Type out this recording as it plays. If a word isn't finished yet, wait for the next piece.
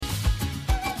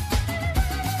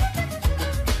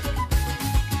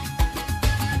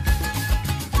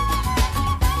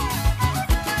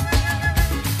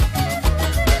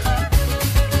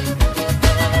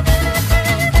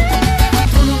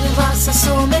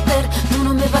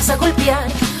vas a golpear,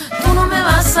 tú no me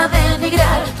vas a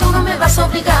denigrar, tú no me vas a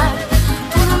obligar,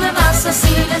 tú no me vas a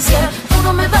silenciar, tú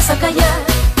no me vas a callar.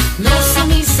 No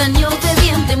sumisa ni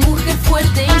obediente, mujer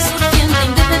fuerte, insurgente,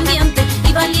 independiente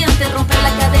y valiente, romper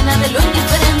la cadena de lo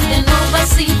indiferente, no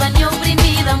pasiva ni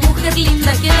oprimida, mujer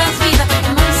linda que das vida,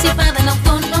 emancipada en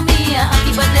autonomía,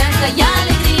 antipatriarca y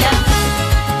alegría.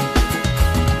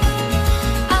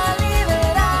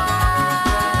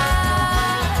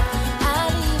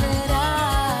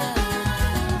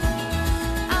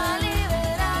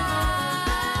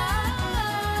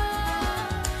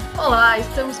 Olá,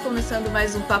 estamos começando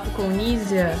mais um Papo com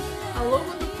Nízia. Ao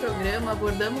longo do programa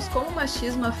abordamos como o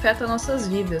machismo afeta nossas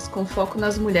vidas, com foco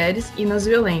nas mulheres e nas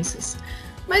violências.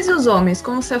 Mas e os homens,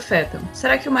 como se afetam?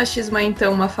 Será que o machismo é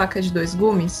então uma faca de dois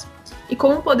gumes? E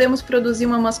como podemos produzir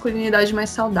uma masculinidade mais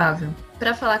saudável?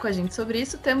 Para falar com a gente sobre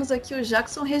isso, temos aqui o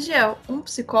Jacson Regiel, um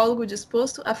psicólogo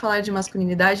disposto a falar de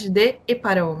masculinidade de e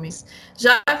para homens.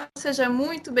 Jacson, seja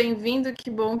muito bem-vindo,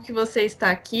 que bom que você está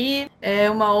aqui. É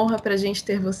uma honra para a gente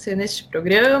ter você neste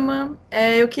programa.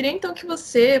 Eu queria então que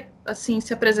você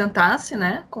se apresentasse,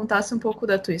 né? Contasse um pouco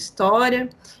da tua história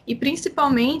e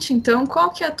principalmente, então,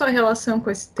 qual que é a tua relação com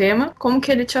esse tema, como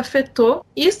que ele te afetou.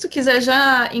 E se tu quiser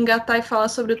já engatar e falar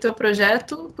sobre o teu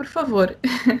projeto, por favor.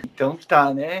 Então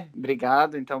tá, né?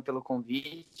 Obrigado, então, pelo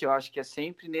convite. Eu acho que é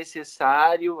sempre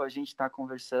necessário a gente estar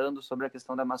conversando sobre a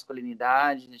questão da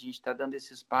masculinidade, a gente está dando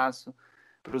esse espaço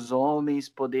para os homens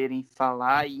poderem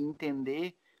falar e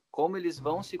entender como eles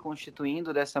vão se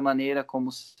constituindo dessa maneira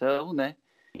como são, né?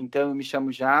 Então, eu me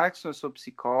chamo Jacson, eu sou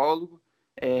psicólogo,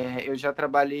 eu já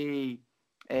trabalhei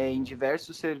em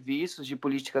diversos serviços de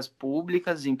políticas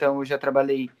públicas, então eu já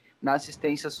trabalhei na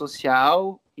assistência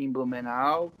social em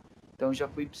Blumenau, então já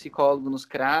fui psicólogo nos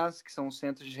CRAS, que são os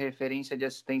Centros de Referência de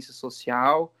Assistência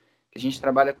Social, que a gente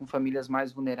trabalha com famílias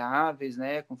mais vulneráveis,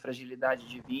 né, com fragilidade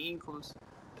de vínculos.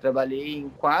 Trabalhei em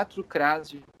 4 CRAS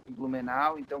de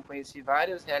Blumenau, então conheci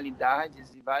várias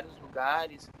realidades e vários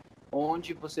lugares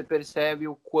onde você percebe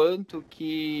o quanto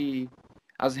que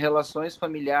as relações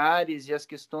familiares e as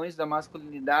questões da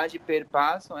masculinidade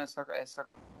perpassam essa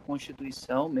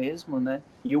constituição mesmo, né?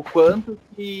 E o quanto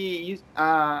que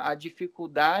a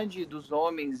dificuldade dos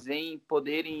homens em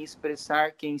poderem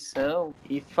expressar quem são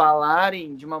e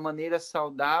falarem de uma maneira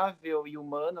saudável e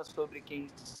humana sobre quem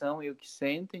são e o que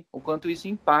sentem, o quanto isso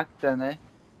impacta, né?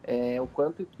 O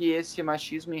quanto que esse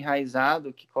machismo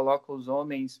enraizado que coloca os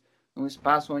homens num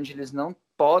espaço onde eles não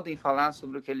podem falar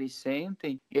sobre o que eles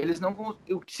sentem, eles não vão,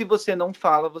 se você não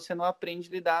fala, você não aprende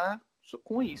a lidar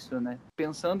com isso, né?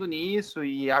 Pensando nisso,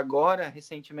 e agora,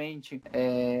 recentemente,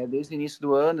 desde o início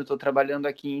do ano, eu estou trabalhando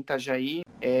aqui em Itajaí,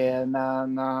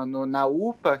 na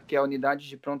UPA, que é a Unidade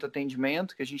de Pronto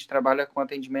Atendimento, que a gente trabalha com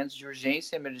atendimentos de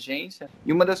urgência e emergência,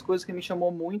 e uma das coisas que me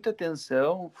chamou muita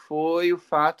atenção foi o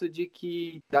fato de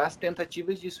que, das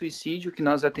tentativas de suicídio que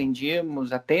nós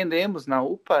atendemos na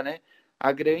UPA, né?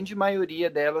 A grande maioria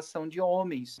delas são de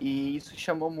homens, e isso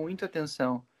chamou muita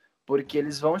atenção, porque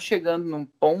eles vão chegando num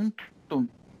ponto,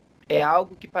 é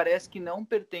algo que parece que não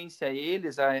pertence a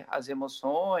eles, as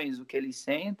emoções, o que eles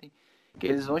sentem, que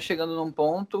eles vão chegando num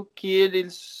ponto que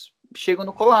eles chegam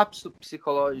no colapso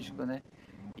psicológico, né?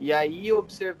 E aí,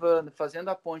 observando, fazendo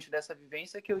a ponte dessa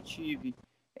vivência que eu tive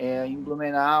em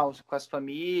Blumenau, com as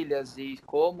famílias, e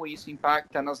como isso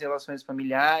impacta nas relações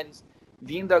familiares,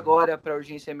 vindo agora para a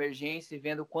urgência e emergência e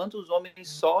vendo quantos homens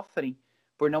sofrem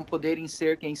por não poderem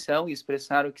ser quem são e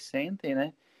expressar o que sentem,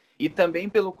 né? E também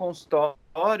pelo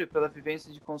consultório, pela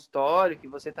vivência de consultório, que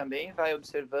você também vai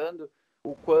observando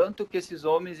o quanto que esses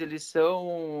homens eles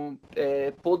são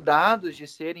podados de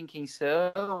serem quem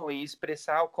são e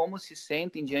expressar como se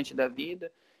sentem diante da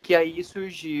vida, que aí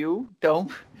surgiu, então,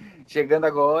 chegando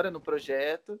agora no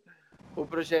projeto, o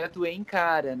projeto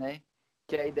Encara, né?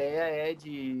 Que a ideia é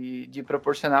de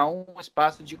proporcionar um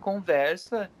espaço de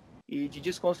conversa e de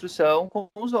desconstrução com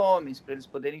os homens, para eles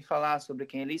poderem falar sobre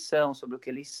quem eles são, sobre o que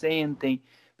eles sentem,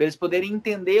 para eles poderem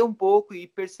entender um pouco e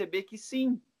perceber que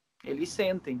sim, eles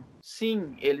sentem,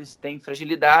 sim, eles têm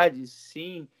fragilidades,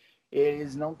 sim,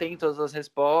 eles não têm todas as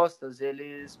respostas,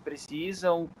 eles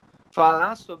precisam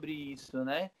falar sobre isso,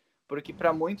 né? Porque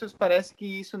para muitos parece que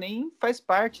isso nem faz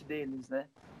parte deles, né?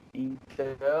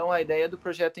 Então, a ideia do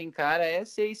projeto Encara é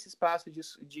ser esse espaço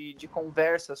de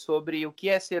conversa sobre o que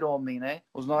é ser homem, né?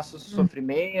 Os nossos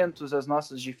sofrimentos, as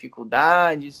nossas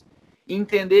dificuldades.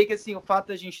 Entender que, assim, o fato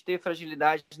de a gente ter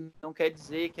fragilidade não quer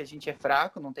dizer que a gente é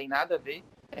fraco, não tem nada a ver.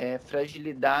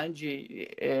 Fragilidade,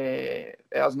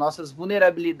 as nossas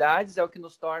vulnerabilidades é o que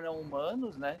nos torna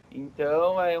humanos, né?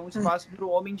 Então, é um espaço para o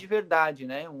homem de verdade,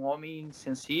 né? Um homem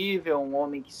sensível, um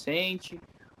homem que sente,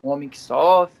 um homem que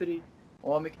sofre,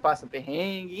 homem que passa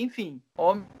perrengue, enfim,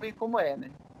 homem como é,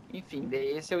 né? Enfim,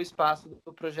 esse é o espaço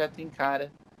do Projeto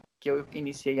Encara, que eu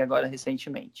iniciei agora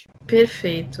recentemente.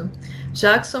 Perfeito.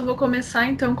 Jacson, vou começar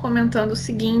então comentando o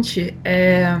seguinte,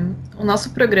 o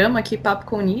nosso programa aqui, Papo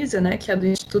com Nísia, né, que é do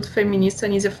Instituto Feminista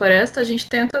Nísia Floresta, a gente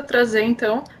tenta trazer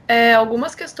então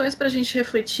algumas questões para a gente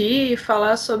refletir e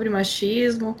falar sobre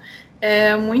machismo,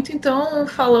 muito então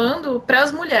falando para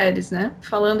as mulheres, né,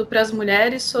 falando para as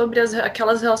mulheres sobre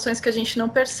aquelas relações que a gente não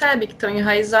percebe, que estão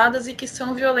enraizadas e que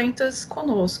são violentas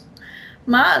conosco.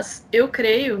 Mas eu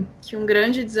creio que um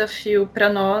grande desafio para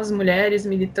nós, mulheres,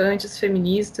 militantes,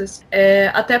 feministas,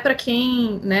 até para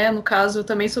quem, né, no caso, eu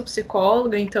também sou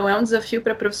psicóloga, então é um desafio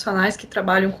para profissionais que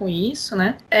trabalham com isso,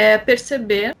 né, é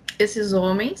perceber esses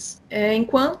homens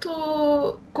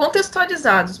enquanto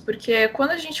contextualizados, porque quando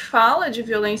a gente fala de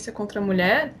violência contra a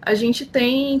mulher, a gente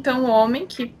tem, então, um homem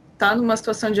que está numa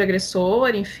situação de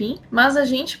agressor, enfim, mas a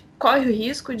gente corre o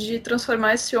risco de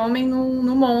transformar esse homem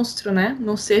num monstro, né?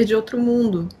 Num ser de outro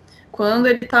mundo. Quando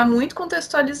ele está muito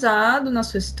contextualizado na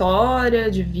sua história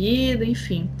de vida,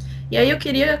 enfim. E aí eu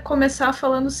queria começar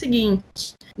falando o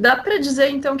seguinte: dá para dizer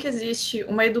então que existe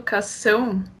uma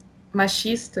educação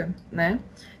machista, né?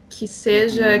 Que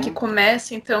seja, que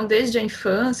comece então desde a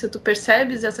infância. Tu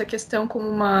percebes essa questão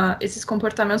como esses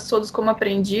comportamentos todos como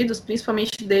aprendidos,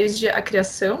 principalmente desde a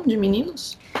criação de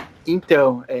meninos?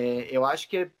 Então, eu acho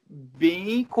que é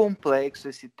bem complexo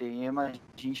esse tema,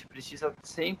 a gente precisa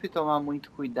sempre tomar muito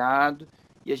cuidado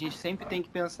e a gente sempre tem que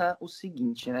pensar o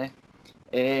seguinte, né?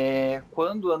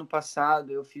 Quando ano passado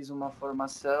eu fiz uma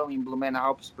formação em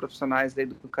Blumenau para os profissionais da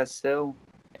educação,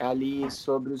 ali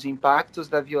sobre os impactos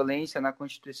da violência na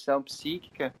constituição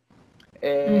psíquica,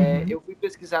 eu fui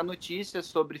pesquisar notícias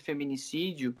sobre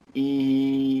feminicídio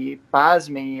e,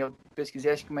 pasmem, eu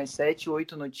pesquisei acho que umas 7,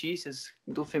 8 notícias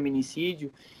do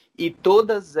feminicídio e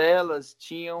todas elas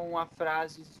tinham a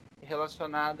frase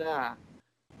relacionada a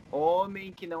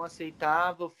homem que não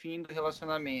aceitava o fim do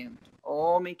relacionamento,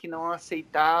 homem que não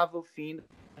aceitava o fim do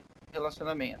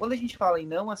relacionamento. Quando a gente fala em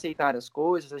não aceitar as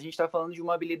coisas, a gente está falando de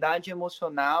uma habilidade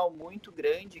emocional muito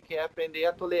grande, que é aprender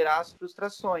a tolerar as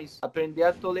frustrações, aprender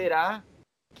a tolerar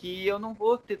que eu não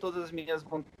vou ter todas as minhas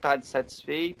vontades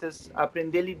satisfeitas,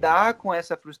 aprender a lidar com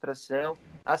essa frustração,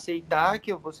 aceitar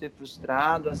que eu vou ser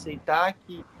frustrado, aceitar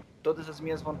que todas as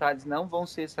minhas vontades não vão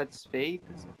ser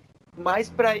satisfeitas. Mas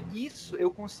para isso eu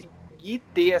consegui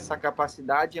ter essa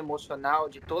capacidade emocional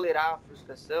de tolerar a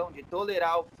frustração, de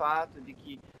tolerar o fato de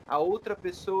que a outra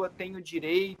pessoa tem o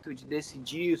direito de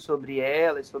decidir sobre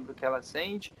ela e sobre o que ela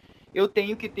sente, eu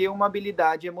tenho que ter uma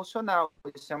habilidade emocional.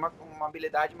 Isso é uma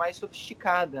habilidade mais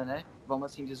sofisticada, né? Vamos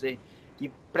assim dizer. E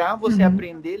para você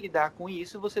aprender a lidar com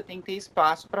isso, você tem que ter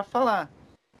espaço para falar.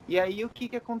 E aí o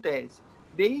que acontece?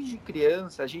 Desde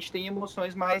criança, a gente tem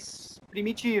emoções mais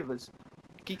primitivas.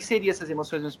 O que seriam essas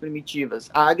emoções mais primitivas?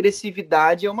 A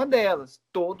agressividade é uma delas.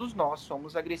 Todos nós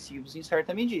somos agressivos em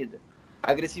certa medida.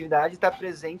 A agressividade está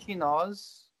presente em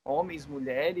nós, homens,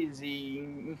 mulheres e,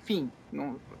 enfim,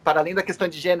 para além da questão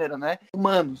de gênero, né?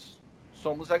 Humanos.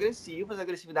 Somos agressivos, a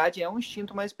agressividade é um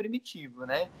instinto mais primitivo,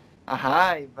 né? A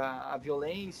raiva, a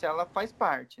violência, ela faz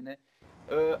parte, né?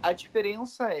 A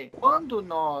diferença é, quando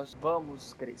nós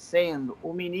vamos crescendo,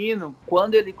 o menino,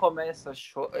 quando ele começa,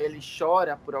 ele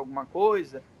chora por alguma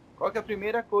coisa, qual que é a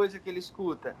primeira coisa que ele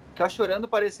escuta? Tá chorando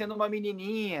parecendo uma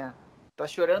menininha, tá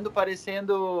chorando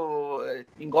parecendo,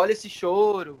 engole esse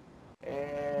choro,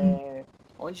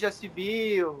 onde já se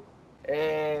viu,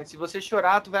 se você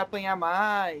chorar, tu vai apanhar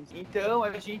mais. Então,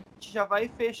 a gente já vai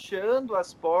fechando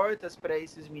as portas para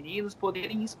esses meninos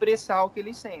poderem expressar o que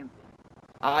eles sentem.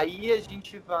 Aí a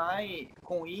gente vai,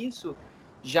 com isso,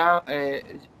 já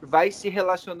vai se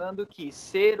relacionando que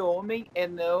ser homem é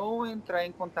não entrar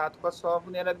em contato com a sua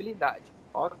vulnerabilidade.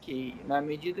 Ok, na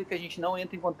medida que a gente não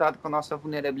entra em contato com a nossa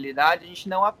vulnerabilidade, a gente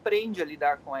não aprende a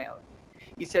lidar com ela.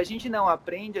 E se a gente não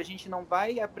aprende, a gente não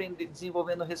vai aprender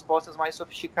desenvolvendo respostas mais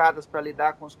sofisticadas para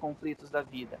lidar com os conflitos da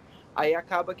vida. Aí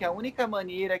acaba que a única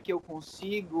maneira que eu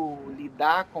consigo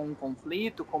lidar com um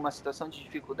conflito, com uma situação de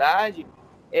dificuldade,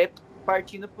 é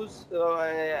partindo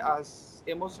para as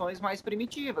emoções mais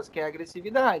primitivas, que é a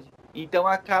agressividade. Então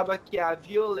acaba que a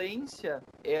violência,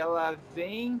 ela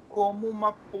vem como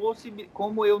uma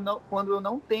quando eu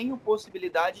não tenho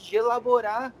possibilidade de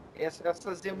elaborar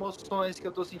essas emoções que eu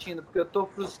estou sentindo, porque eu estou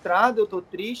frustrado, eu estou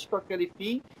triste com aquele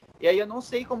fim, e aí eu não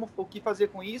sei o que fazer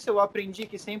com isso. Eu aprendi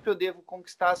que sempre eu devo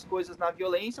conquistar as coisas na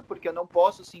violência, porque eu não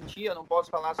posso sentir, eu não posso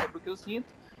falar sobre o que eu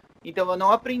sinto. Então eu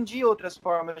não aprendi outras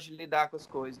formas de lidar com as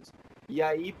coisas. E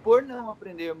aí, por não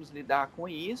aprendermos a lidar com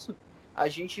isso, a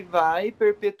gente vai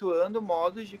perpetuando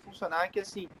modos de funcionar que,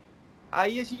 assim,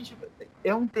 Aí a gente...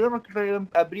 É um tema que vai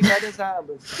abrir várias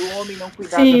abas. Do homem não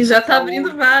cuidar da Sim, sua já tá saúde,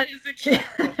 abrindo vários aqui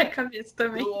na minha cabeça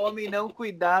também. do homem não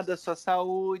cuidar da sua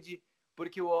saúde,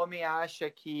 porque o homem acha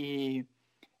que...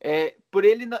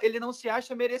 ele não se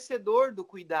acha merecedor do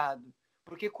cuidado,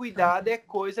 porque cuidado é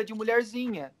coisa de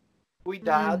mulherzinha.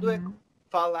 Cuidado é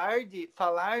falar de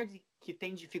que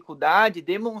tem dificuldade,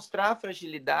 demonstrar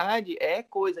fragilidade é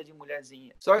coisa de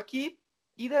mulherzinha. Só que,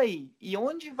 e daí? E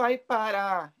onde vai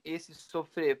parar esse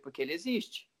sofrer? Porque ele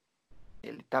existe.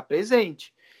 Ele está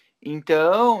presente.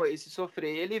 Então, esse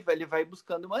sofrer, ele vai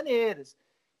buscando maneiras.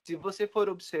 Se você for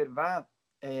observar,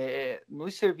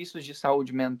 nos serviços de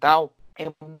saúde mental,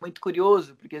 é muito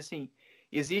curioso, porque, assim,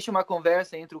 existe uma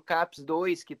conversa entre o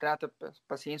CAPS-2, que trata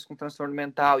pacientes com transtorno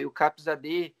mental, e o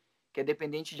CAPS-AD, que é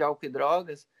dependente de álcool e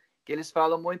drogas, que eles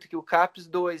falam muito que o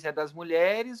CAPS-2 é das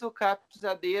mulheres, o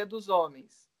CAPS-AD é dos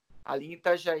homens. Ali em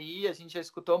Itajaí, a gente já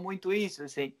escutou muito isso,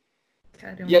 assim.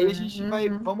 Caramba, E aí a gente né?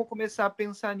 vamos começar a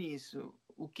pensar nisso.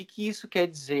 O que isso quer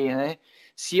dizer, né?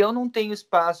 Se eu não tenho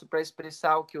espaço para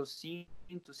expressar o que eu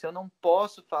sinto, se eu não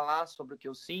posso falar sobre o que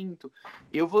eu sinto,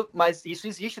 mas isso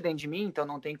existe dentro de mim, então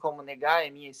não tem como negar, é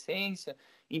minha essência.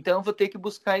 Então eu vou ter que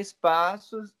buscar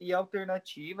espaços e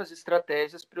alternativas,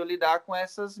 estratégias para eu lidar com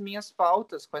essas minhas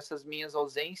faltas, com essas minhas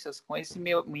ausências, com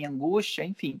minha angústia,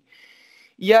 enfim.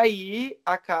 E aí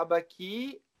acaba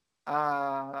que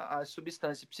a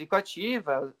substância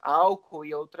psicoativa, álcool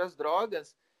e outras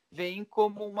drogas, vêm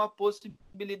como uma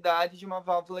possibilidade de uma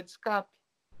válvula de escape.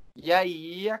 E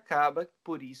aí acaba,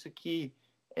 por isso que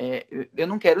eu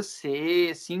não quero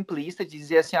ser simplista de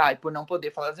dizer assim, por não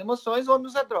poder falar das emoções, o homem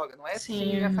usa droga. Não é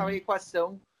assim essa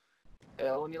equação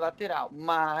unilateral.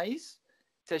 Mas,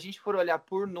 se a gente for olhar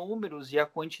por números e a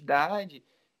quantidade,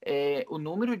 o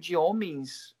número de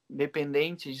homens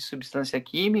dependentes de substância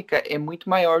química é muito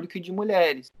maior do que o de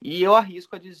mulheres. E eu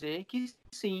arrisco a dizer que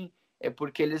sim, é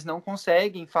porque eles não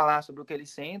conseguem falar sobre o que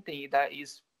eles sentem e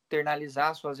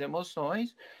externalizar suas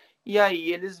emoções, e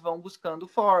aí eles vão buscando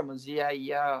formas, e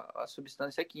aí a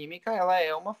substância química, ela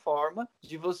é uma forma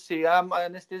de você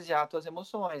anestesiar suas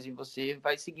emoções, e você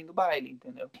vai seguindo o baile,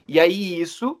 entendeu? E aí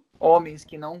isso, homens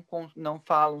que não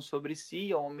falam sobre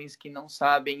si, homens que não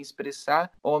sabem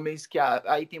expressar, homens que...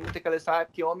 aí tem muita aquela história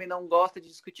que homem não gosta de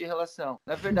discutir relação.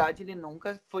 Na verdade, ele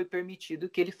nunca foi permitido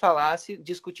que ele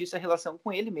discutisse a relação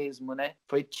com ele mesmo, né?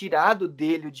 Foi tirado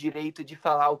dele o direito de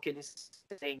falar o que ele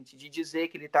sente, de dizer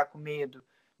que ele tá com medo,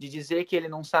 de dizer que ele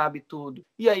não sabe tudo.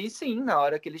 E aí sim, na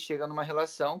hora que ele chega numa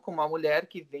relação com uma mulher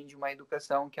que vem de uma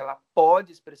educação que ela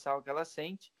pode expressar o que ela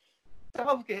sente,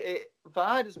 salvo que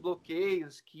vários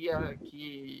bloqueios que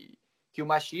o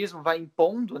machismo vai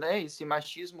impondo, né? Esse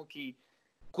machismo que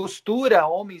costura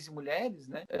homens e mulheres,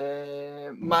 né?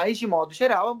 Mas, de modo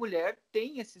geral, a mulher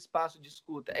tem esse espaço de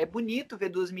escuta. É bonito ver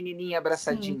duas menininhas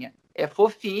abraçadinhas. É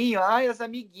fofinho. Ai, as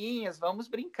amiguinhas, vamos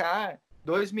brincar.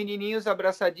 Dois menininhos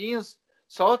abraçadinhos,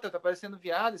 solta, tá parecendo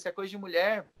viado, isso é coisa de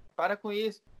mulher, para com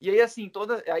isso. E aí, assim,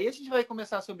 aí a gente vai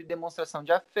começar sobre demonstração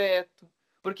de afeto.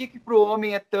 Por que para o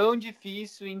homem é tão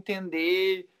difícil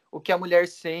entender o que a mulher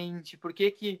sente? Por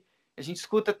que a gente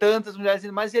escuta tantas mulheres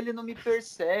dizendo, mas ele não me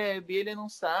percebe, ele não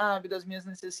sabe das minhas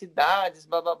necessidades,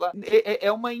 blá, blá, blá.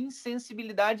 É uma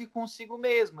insensibilidade consigo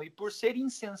mesmo. E por ser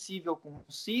insensível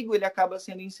consigo, ele acaba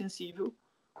sendo insensível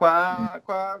com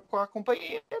a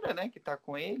companheira, né, que está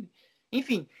com ele.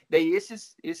 Enfim, daí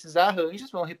esses arranjos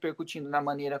vão repercutindo na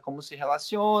maneira como se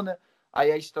relaciona,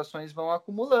 aí as situações vão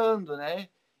acumulando, né?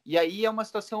 E aí é uma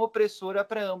situação opressora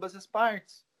para ambas as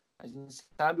partes. A gente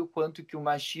sabe o quanto que o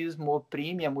machismo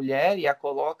oprime a mulher e a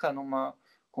coloca numa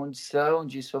condição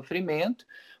de sofrimento,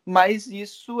 mas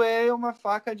isso é uma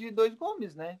faca de dois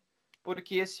gumes, né?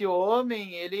 Porque esse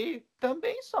homem, ele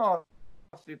também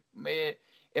sofre.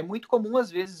 É muito comum,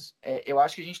 às vezes, eu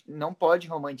acho que a gente não pode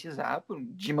romantizar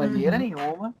de maneira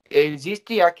nenhuma.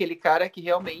 Existe aquele cara que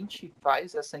realmente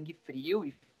faz a sangue frio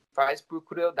e faz por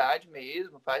crueldade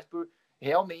mesmo, faz por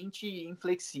realmente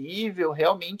inflexível,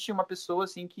 realmente uma pessoa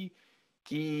assim que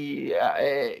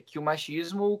o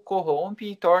machismo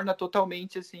corrompe e torna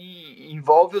totalmente assim,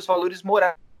 envolve os valores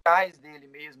morais dele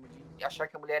mesmo, de achar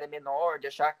que a mulher é menor, de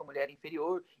achar que a mulher é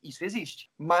inferior. Isso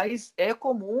existe. Mas é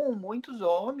comum muitos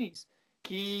homens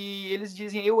que eles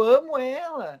dizem, eu amo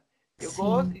ela, eu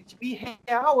gosto, e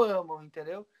real amam,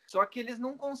 entendeu? Só que eles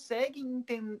não conseguem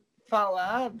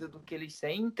falar do que eles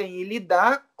sentem e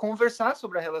conversar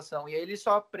sobre a relação. E aí eles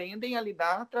só aprendem a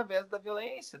lidar através da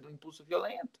violência, do impulso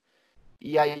violento.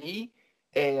 E aí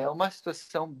é uma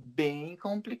situação bem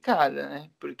complicada, né?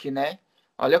 Porque, né?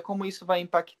 Olha como isso vai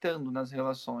impactando nas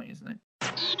relações, né?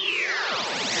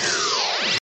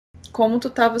 como tu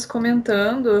estavas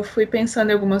comentando, eu fui pensando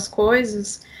em algumas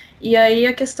coisas, e aí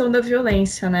a questão da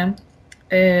violência, né?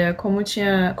 Como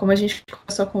a gente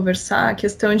começou a conversar, a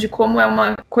questão de como é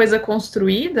uma coisa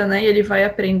construída, né? E ele vai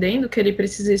aprendendo que ele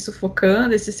precisa ir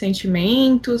sufocando esses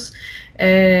sentimentos,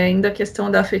 ainda a questão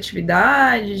da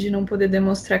afetividade, de não poder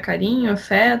demonstrar carinho,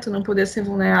 afeto, não poder ser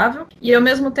vulnerável. E ao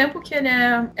mesmo tempo que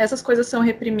essas coisas são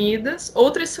reprimidas,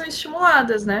 outras são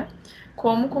estimuladas, né?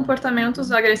 Como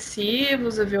comportamentos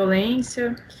agressivos, a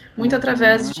violência, muito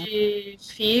através de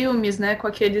filmes, né, com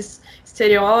aqueles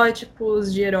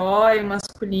estereótipos de herói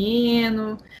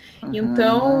masculino.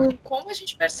 Então, como a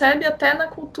gente percebe até na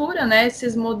cultura, né,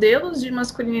 esses modelos de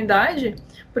masculinidade,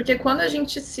 porque quando a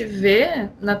gente se vê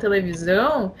na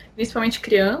televisão, principalmente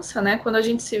criança, né, quando a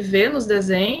gente se vê nos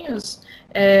desenhos,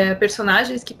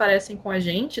 personagens que parecem com a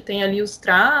gente, tem ali os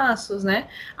traços, né,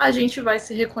 a gente vai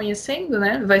se reconhecendo,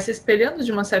 né, vai se espelhando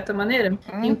de uma certa maneira.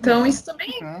 Então, isso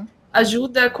também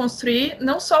ajuda a construir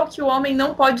não só o que o homem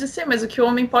não pode ser, mas o que o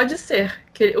homem pode ser,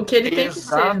 o que ele tem que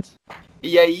ser.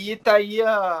 E aí tá aí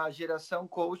a geração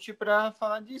coach para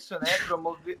falar disso, né?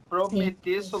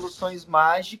 Prometer soluções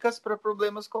mágicas para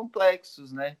problemas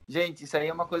complexos, né? Gente, isso aí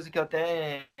é uma coisa que eu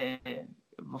até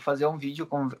vou fazer um vídeo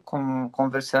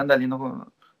conversando ali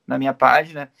na minha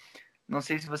página. Não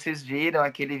sei se vocês viram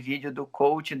aquele vídeo do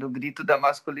coach do grito da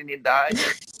masculinidade.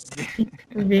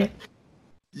 Vi.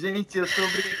 Gente, eu sou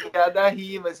obrigada a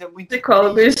rir, mas é muito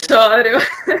psicólogo e choro.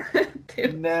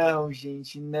 Não,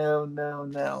 gente,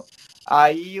 não.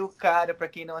 Aí o cara, para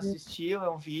quem não assistiu, é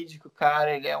um vídeo que o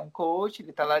cara, ele é um coach,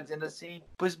 ele tá lá dizendo assim,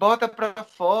 pois bota pra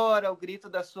fora o grito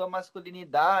da sua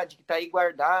masculinidade, que tá aí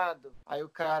guardado. Aí o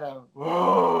cara,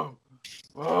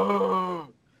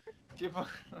 tipo...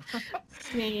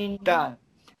 Sim. Tá.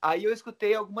 Aí eu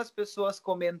escutei algumas pessoas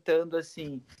comentando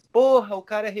assim, porra, o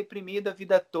cara é reprimido a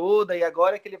vida toda e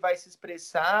agora que ele vai se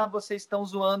expressar, vocês estão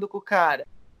zoando com o cara.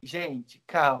 Gente,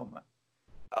 calma.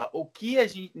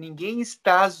 Ninguém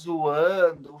está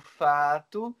zoando o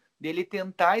fato dele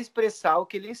tentar expressar o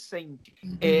que ele sente.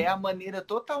 É a maneira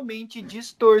totalmente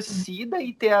distorcida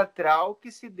e teatral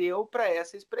que se deu para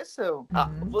essa expressão.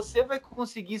 Você vai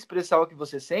conseguir expressar o que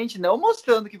você sente, não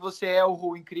mostrando que você é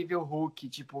o incrível Hulk,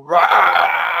 tipo...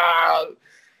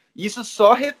 Isso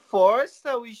só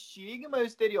reforça o estigma e o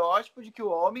estereótipo de que o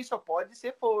homem só pode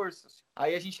ser força.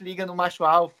 Aí a gente liga no macho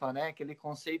alfa, né? Aquele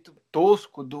conceito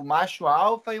tosco do macho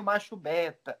alfa e o macho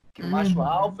beta. Que o macho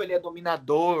alfa, ele é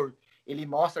dominador, ele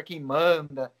mostra quem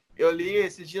manda. Eu li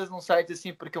esses dias num site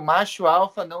assim, porque o macho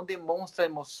alfa não demonstra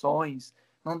emoções,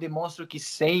 não demonstra o que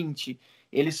sente.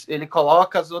 Ele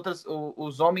coloca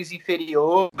os homens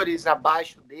inferiores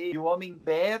abaixo dele. E o homem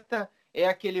beta é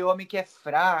aquele homem que é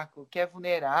fraco, que é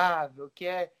vulnerável,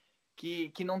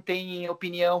 que não tem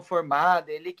opinião formada,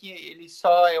 ele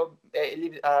só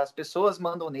as pessoas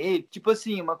mandam nele. Tipo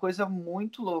assim, uma coisa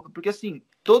muito louca, porque assim,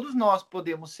 todos nós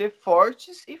podemos ser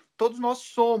fortes e todos nós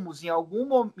somos em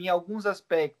alguns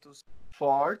aspectos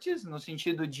fortes, no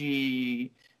sentido de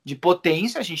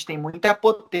potência, a gente tem muita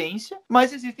potência,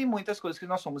 mas existem muitas coisas que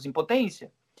nós somos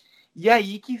impotência. E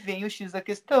aí que vem o X da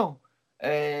questão.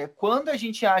 Quando a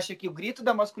gente acha que o grito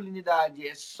da masculinidade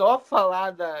é só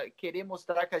querer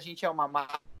mostrar que a gente é uma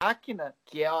máquina,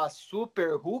 que é a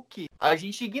super Hulk, a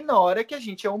gente ignora que a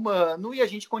gente é humano e a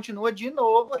gente continua de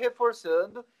novo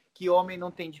reforçando que o homem não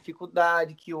tem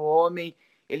dificuldade, que o homem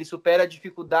ele supera a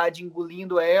dificuldade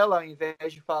engolindo ela ao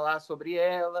invés de falar sobre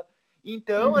ela.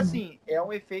 Então, assim, é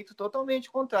um efeito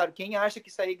totalmente contrário. Quem acha que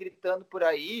sair gritando por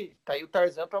aí, tá aí o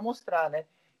Tarzan para mostrar, né?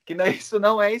 Que isso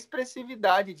não é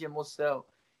expressividade de emoção.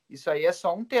 Isso aí é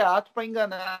só um teatro para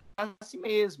enganar a si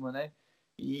mesmo, né?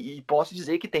 E posso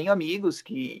dizer que tenho amigos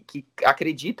que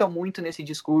acreditam muito nesse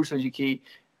discurso de que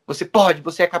você pode,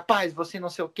 você é capaz, você não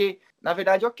sei o quê. Na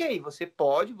verdade, ok, você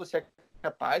pode, você é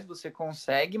capaz, você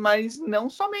consegue, mas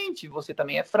não somente. Você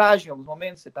também é frágil em alguns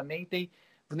momentos, você também tem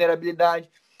vulnerabilidade.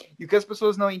 E o que as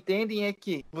pessoas não entendem é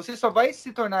que você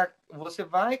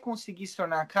vai conseguir se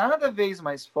tornar cada vez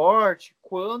mais forte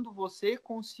quando você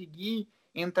conseguir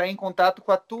entrar em contato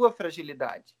com a tua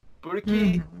fragilidade.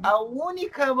 Porque a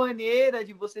única maneira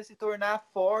de você se tornar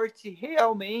forte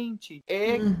realmente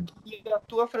é que a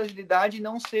tua fragilidade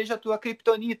não seja a tua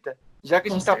criptonita. Já que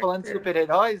a gente está falando de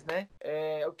super-heróis, né?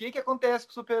 O que acontece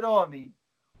com o super-homem?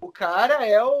 O cara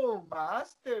é o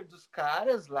master dos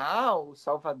caras lá, o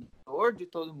salvador de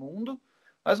todo mundo,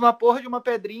 mas uma porra de uma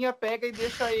pedrinha pega e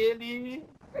deixa ele...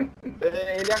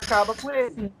 ele acaba com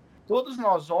ele. todos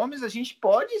nós homens, a gente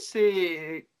pode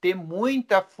ter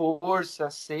muita força,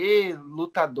 ser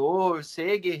lutador,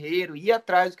 ser guerreiro, ir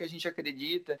atrás do que a gente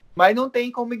acredita, mas não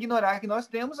tem como ignorar que nós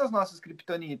temos as nossas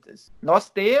criptonitas, nós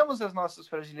temos as nossas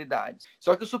fragilidades.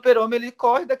 Só que o super-homem, ele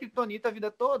corre da criptonita a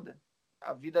vida toda.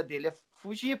 A vida dele é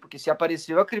fugir, porque se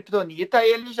apareceu a criptonita,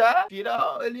 ele já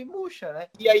ele murcha, né?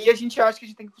 E aí a gente acha que a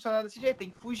gente tem que funcionar desse jeito,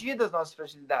 tem que fugir das nossas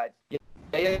fragilidades. E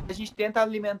aí a gente tenta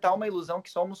alimentar uma ilusão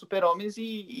que somos super-homens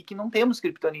e que não temos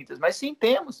criptonitas. Mas sim,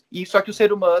 temos. E só que o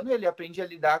ser humano, ele aprende a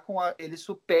lidar com ele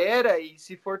supera e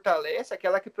se fortalece,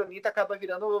 aquela criptonita acaba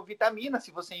virando vitamina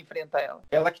se você enfrenta ela.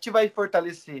 Ela que te vai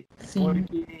fortalecer. Sim.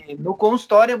 Porque no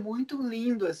consultório é muito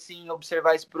lindo, assim,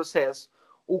 observar esse processo.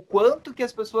 O quanto que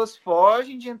as pessoas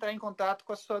fogem de entrar em contato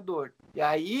com a sua dor. E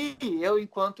aí, eu,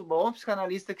 enquanto bom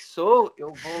psicanalista que sou,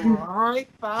 eu vou lá e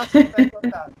faço entrar em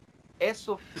contato. É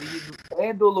sofrido,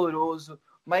 é doloroso,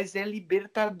 mas é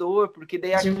libertador, porque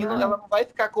daí aquilo, ela não vai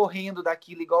ficar correndo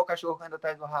daquilo igual o cachorro correndo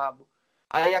atrás do rabo.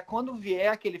 Aí, quando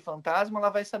vier aquele fantasma, ela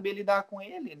vai saber lidar com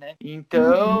ele, né?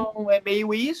 Então, é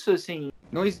meio isso, assim.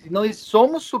 Nós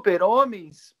somos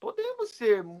super-homens, podemos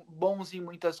ser bons em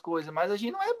muitas coisas, mas a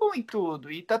gente não é bom em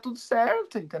tudo. E tá tudo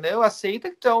certo, entendeu? Aceita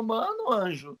que tu é humano,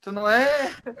 anjo. Tu não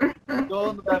é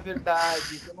dono da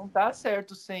verdade, tu não tá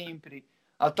certo sempre.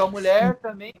 A tua mulher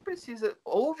também precisa...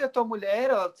 Ouve a tua mulher,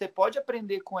 você pode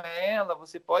aprender com ela,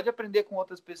 você pode aprender com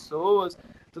outras pessoas.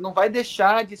 Tu não vai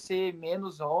deixar de ser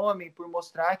menos homem por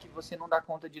mostrar que você não dá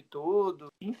conta de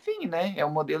tudo. Enfim, né? É um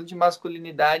modelo de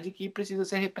masculinidade que precisa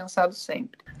ser repensado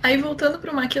sempre. Aí, voltando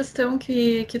para uma questão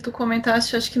que tu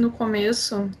comentaste, acho que no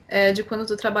começo, de quando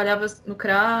tu trabalhava no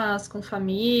CRAS, com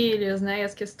famílias, né? E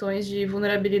as questões de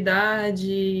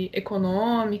vulnerabilidade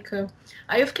econômica.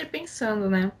 Aí eu fiquei pensando,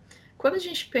 né? Quando a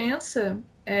gente pensa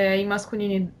em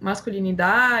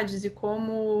masculinidades e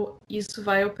como isso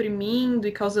vai oprimindo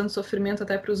e causando sofrimento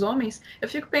até para os homens, eu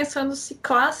fico pensando se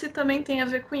classe também tem a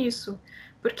ver com isso.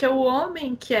 Porque o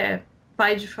homem que é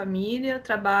pai de família,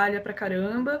 trabalha pra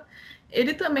caramba,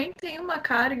 ele também tem uma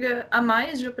carga a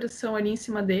mais de opressão ali em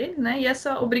cima dele, né? E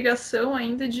essa obrigação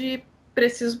ainda de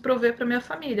preciso prover para minha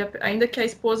família, ainda que a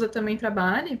esposa também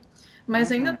trabalhe,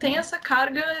 mas ainda tem essa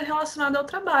carga relacionada ao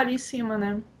trabalho em cima,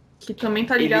 né? Que também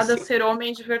tá ligado a ser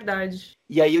homem de verdade.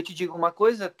 E aí eu te digo uma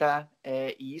coisa, tá?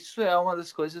 Isso é uma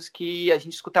das coisas que a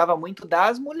gente escutava muito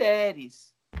das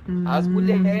mulheres. As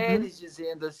mulheres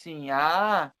dizendo assim,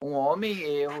 um homem,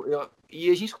 E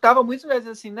a gente escutava muitas mulheres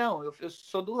dizendo assim, não, eu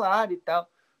sou do lar e tal.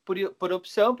 Por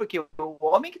opção, porque o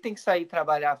homem que tem que sair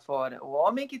trabalhar fora, o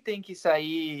homem que tem que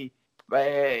sair...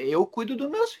 eu cuido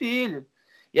dos meus filhos.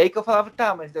 E aí que eu falava,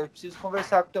 tá, mas eu preciso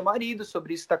conversar com teu marido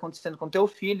sobre isso que está acontecendo com teu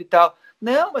filho e tal.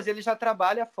 Não, mas ele já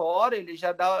trabalha fora,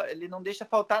 ele não deixa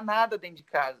faltar nada dentro de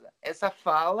casa. Essa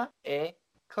fala é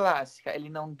clássica, ele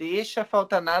não deixa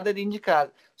faltar nada dentro de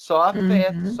casa. Só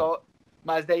afeto,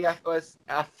 mas daí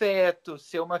afeto,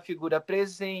 ser uma figura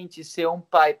presente, ser um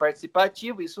pai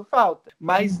participativo, isso falta.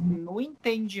 Mas no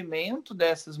entendimento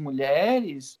dessas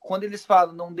mulheres, quando eles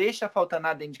falam não deixa faltar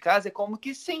nada dentro de casa, é como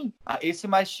que sim. Esse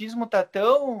machismo tá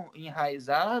tão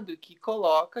enraizado que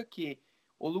coloca que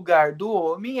o lugar do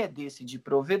homem é desse de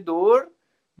provedor,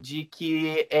 de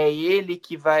que é ele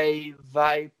que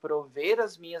vai prover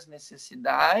as minhas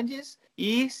necessidades,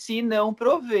 e se não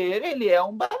prover, ele é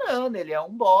um banana, ele é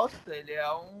um bosta, ele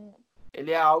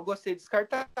é algo a ser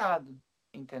descartado,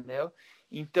 entendeu?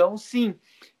 Então, sim,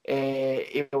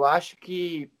 eu acho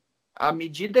que à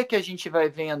medida que a gente vai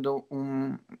vendo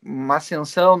uma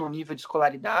ascensão no nível de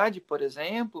escolaridade, por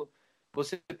exemplo,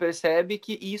 você percebe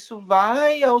que isso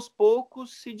vai aos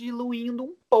poucos se diluindo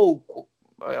um pouco.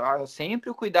 Sempre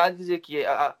o cuidado de dizer que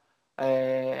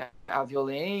a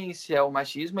violência, o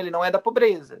machismo, ele não é da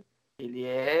pobreza, ele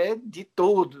é de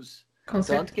todos.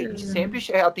 Tanto que a gente sempre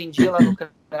atendia lá no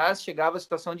CRAS, chegava a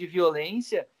situação de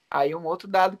violência, aí um outro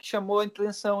dado que chamou a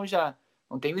atenção já.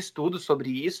 Não tenho estudo sobre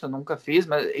isso, nunca fiz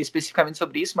especificamente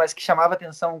sobre isso, mas que chamava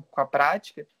atenção com a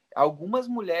prática. Algumas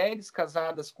mulheres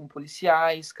casadas com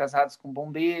policiais, casadas com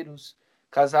bombeiros,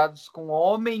 casados com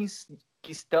homens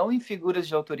que estão em figuras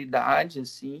de autoridade,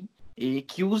 assim, e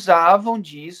que usavam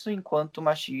disso enquanto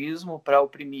machismo para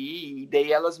oprimir,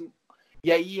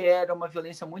 e aí era uma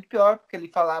violência muito pior, porque ele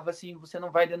falava assim, você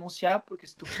não vai denunciar, porque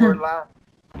se tu for lá,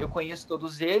 eu conheço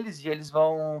todos eles, e eles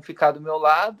vão ficar do meu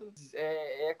lado.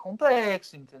 É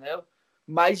complexo, entendeu?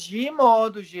 Mas, de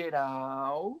modo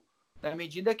geral, na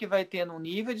medida que vai tendo um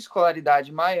nível de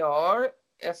escolaridade maior,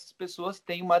 essas pessoas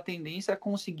têm uma tendência a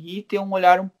conseguir ter um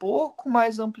olhar um pouco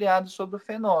mais ampliado sobre o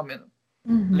fenômeno.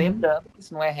 Lembrando que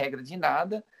isso não é regra de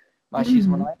nada,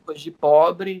 machismo não é coisa de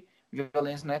pobre,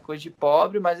 violência não é coisa de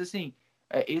pobre, mas assim,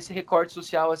 esse recorte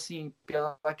social, assim,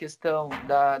 pela questão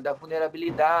da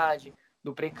vulnerabilidade,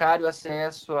 do precário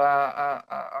acesso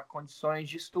a condições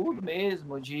de estudo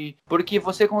mesmo, porque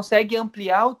você consegue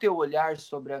ampliar o teu olhar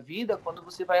sobre a vida quando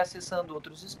você vai acessando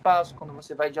outros espaços, quando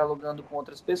você vai dialogando com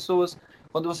outras pessoas,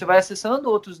 quando você vai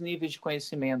acessando outros níveis de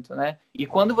conhecimento, né? E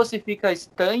quando você fica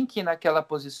estanque naquela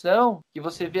posição, que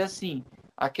você vê assim,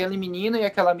 aquele menino e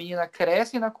aquela menina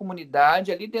crescem na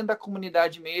comunidade, ali dentro da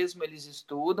comunidade mesmo, eles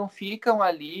estudam, ficam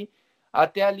ali,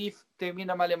 até ali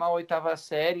termina malemar a 8ª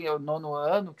série, ou 9º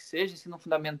ano, que seja, ensino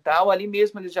fundamental, ali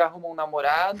mesmo eles já arrumam um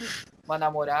namorado, uma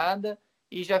namorada,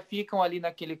 e já ficam ali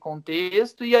naquele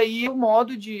contexto, e aí o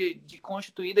modo de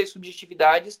constituir das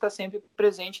subjetividades está sempre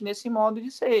presente nesse modo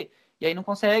de ser. E aí não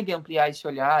consegue ampliar esse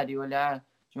olhar e olhar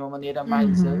de uma maneira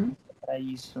mais ampla para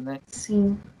isso, né?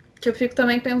 Sim. Que eu fico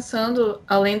também pensando,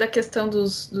 além da questão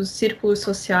dos círculos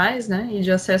sociais, né, e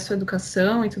de acesso à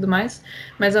educação e tudo mais,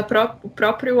 mas o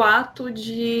próprio ato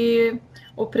de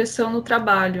opressão no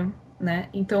trabalho, né?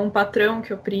 Então, um patrão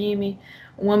que oprime,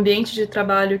 um ambiente de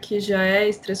trabalho que já é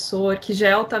estressor, que já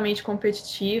é altamente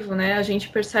competitivo, né? A gente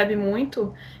percebe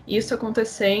muito isso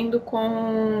acontecendo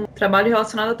com trabalho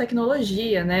relacionado à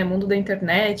tecnologia, né? Mundo da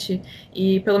internet,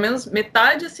 e pelo menos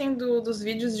metade, assim, dos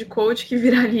vídeos de coach que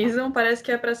viralizam parece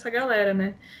que é para essa galera,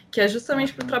 né? Que é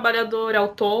justamente para o trabalhador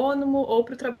autônomo ou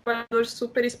para o trabalhador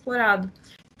super explorado.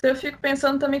 Então eu fico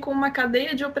pensando também como uma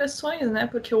cadeia de opressões, né?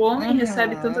 Porque o homem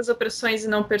recebe tantas opressões e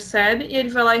não percebe, e ele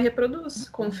vai lá e reproduz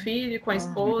com o filho, com a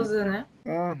esposa, né?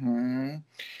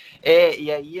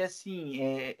 E aí, assim,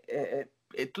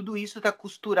 tudo isso está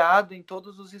costurado em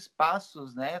todos os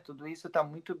espaços, né? Tudo isso está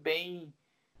muito bem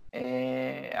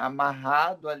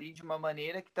amarrado ali de uma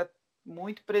maneira que está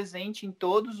muito presente em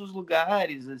todos os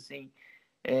lugares, assim,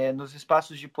 nos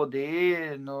espaços de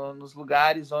poder, nos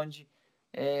lugares onde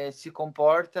se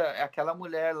comporta aquela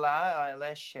mulher lá, ela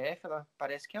é chefe, ela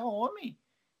parece que é homem.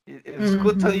 Eu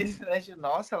escuto isso, né?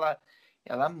 Nossa,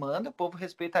 ela manda, o povo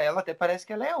respeita ela, até parece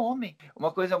que ela é homem.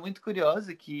 Uma coisa muito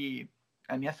curiosa que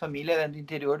a minha família é do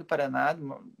interior do Paraná,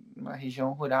 uma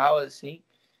região rural, assim,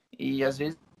 e às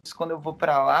vezes quando eu vou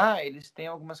para lá, eles têm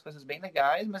algumas coisas bem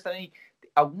legais, mas também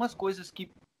algumas coisas que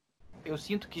eu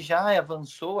sinto que já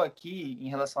avançou aqui em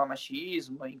relação ao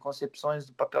machismo, em concepções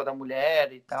do papel da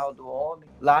mulher e tal, do homem.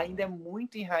 Lá ainda é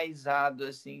muito enraizado,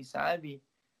 assim, sabe?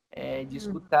 De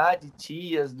escutar de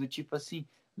tias, do tipo assim,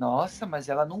 nossa, mas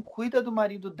ela não cuida do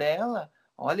marido dela.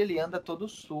 Olha, ele anda todo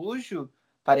sujo,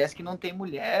 parece que não tem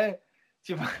mulher.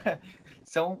 Tipo,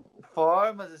 são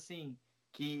formas, assim,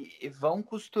 que vão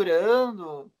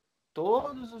costurando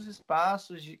todos os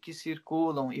espaços que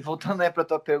circulam. E voltando para a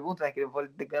tua pergunta, né, que eu vou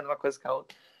ligando uma coisa com a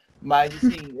outra. Mas,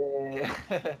 assim,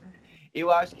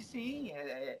 eu acho que sim,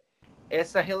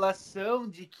 essa relação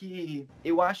de que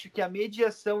eu acho que a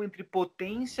mediação entre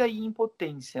potência e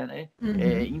impotência, né?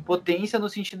 Impotência no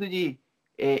sentido de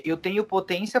eu tenho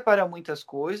potência para muitas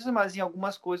coisas, mas em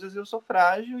algumas coisas eu sou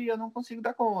frágil e eu não consigo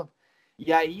dar conta.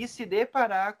 E aí se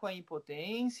deparar com a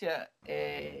impotência,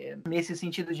 nesse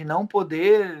sentido de não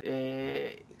poder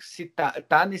se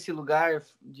tá nesse lugar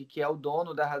de que é o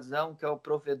dono da razão, que é o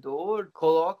provedor,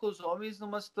 coloca os homens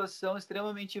numa situação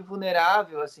extremamente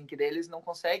vulnerável, assim, que daí eles não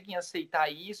conseguem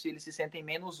aceitar isso, eles se sentem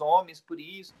menos homens por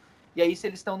isso. E aí, se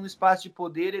eles estão no espaço de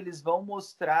poder, eles vão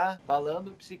mostrar,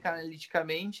 falando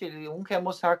psicanaliticamente, um quer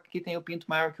mostrar que tem o pinto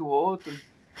maior que o outro,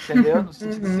 entendeu? No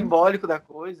sentido simbólico da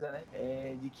coisa, né?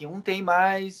 De que um tem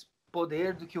mais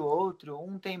poder do que o outro,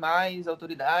 um tem mais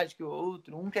autoridade que o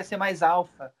outro, um quer ser mais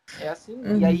alfa. É assim.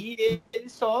 E aí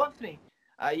eles sofrem.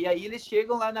 Aí eles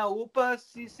chegam lá na UPA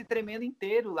se tremendo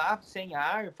inteiro, lá, sem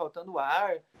ar, faltando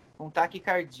ar, com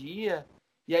taquicardia.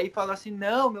 E aí fala assim,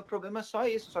 não, meu problema é só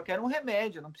isso, só quero um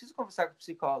remédio, não preciso conversar com o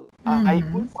psicólogo. Aí,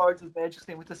 por sorte, os médicos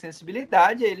têm muita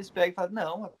sensibilidade, aí eles pegam e falam,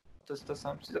 não, a tua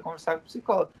situação precisa conversar com o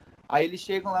psicólogo. Aí eles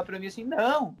chegam lá para mim assim,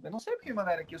 não, eu não sei porque me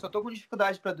mandaram aqui, eu só tô com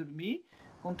dificuldade para dormir,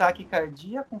 com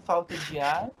taquicardia, com falta de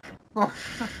ar.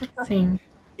 Sim.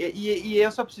 E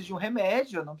eu só preciso de um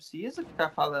remédio, eu não preciso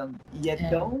ficar falando. E é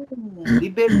tão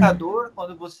libertador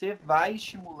quando você vai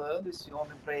estimulando esse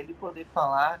homem para ele poder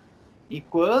falar. E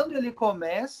quando ele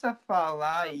começa a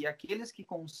falar, e aqueles que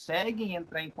conseguem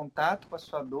entrar em contato com a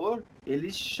sua dor,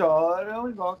 eles choram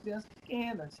igual criança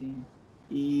pequena, assim.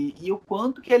 E o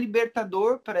quanto que é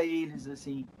libertador para eles,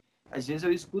 assim. Às vezes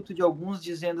eu escuto de alguns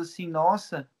dizendo assim,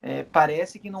 nossa,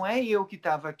 parece que não é eu que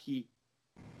estava aqui.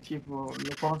 Tipo,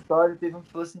 no consultório teve um que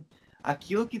falou assim,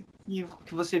 aquilo que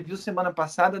você viu semana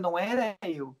passada não era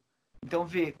eu. Então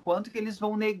vê, quanto que eles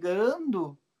vão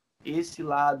negando esse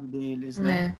lado deles,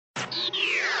 né?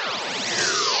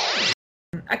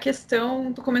 a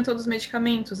questão, tu comentou dos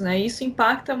medicamentos, né? Isso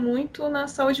impacta muito na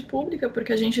saúde pública,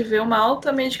 porque a gente vê uma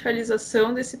alta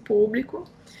medicalização desse público.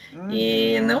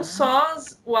 E não só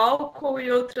o álcool e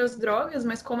outras drogas,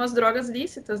 mas como as drogas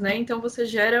lícitas, né? Então você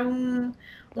gera um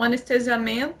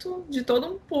anestesiamento de todo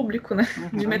um público, né?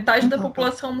 De metade da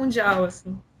população mundial,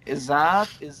 assim.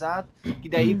 Exato. E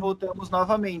daí voltamos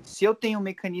novamente. Se eu tenho um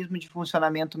mecanismo de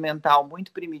funcionamento mental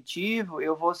muito primitivo,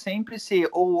 eu vou sempre ser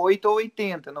ou 8 ou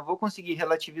 80. Não vou conseguir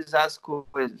relativizar as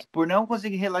coisas. Por não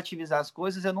conseguir relativizar as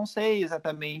coisas, eu não sei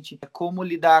exatamente como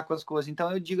lidar com as coisas.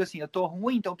 Então eu digo assim, eu tô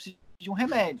ruim, então eu preciso de um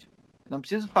remédio. Eu não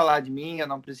preciso falar de mim, eu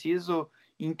não preciso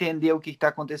entender o que está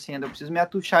acontecendo, eu preciso me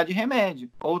atuchar de remédio.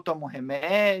 Ou tomo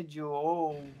remédio,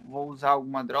 ou vou usar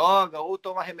alguma droga, ou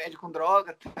tomo remédio com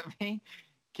droga também,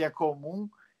 que é comum.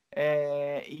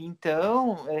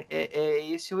 Então, é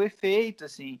esse o efeito,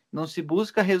 assim. Não se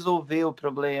busca resolver o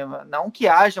problema. Não que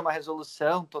haja uma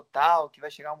resolução total, que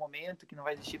vai chegar um momento que não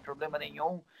vai existir problema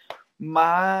nenhum,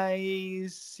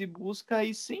 mas se busca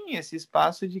aí sim esse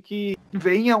espaço de que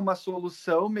venha uma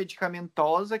solução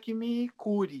medicamentosa que me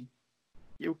cure.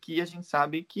 E o que a gente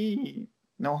sabe que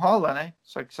não rola, né?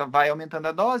 Só que só vai aumentando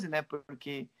a dose, né?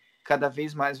 Porque cada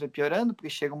vez mais vai piorando, porque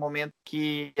chega um momento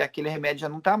que aquele remédio já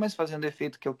não está mais fazendo o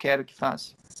efeito que eu quero que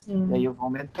faça. Sim. E aí eu vou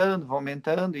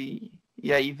aumentando, e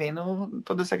aí vem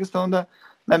toda essa questão da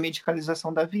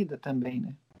medicalização da vida também,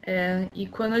 né? E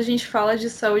quando a gente fala de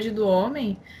saúde do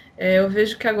homem, eu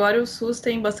vejo que agora o SUS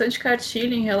tem bastante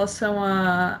cartilha em relação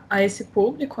a esse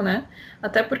público, né?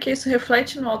 Até porque isso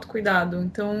reflete no autocuidado.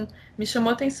 Então, me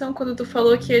chamou a atenção quando tu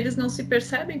falou que eles não se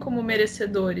percebem como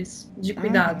merecedores de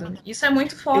cuidado. Isso é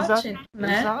muito forte, exato,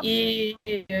 né? Exato.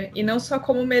 E não só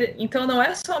como... Então, não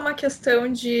é só uma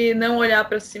questão de não olhar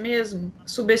para si mesmo,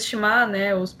 subestimar,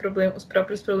 né, os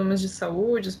próprios problemas de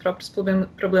saúde, os próprios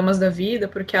problemas da vida,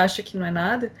 porque acha que não é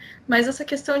nada. Mas essa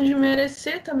questão de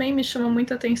merecer também me chama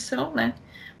muita atenção, né?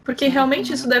 Porque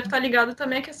realmente isso deve estar ligado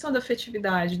também à questão da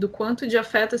afetividade, do quanto de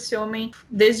afeto esse homem,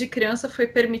 desde criança, foi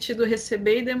permitido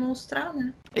receber e demonstrar,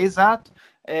 né? Exato.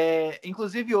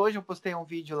 Inclusive, hoje eu postei um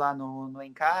vídeo lá no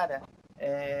Encara,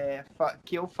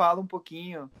 que eu falo um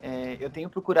pouquinho, eu tenho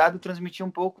procurado transmitir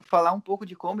falar um pouco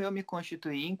de como eu me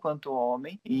constituí enquanto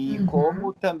homem e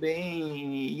como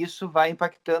também isso vai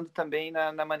impactando também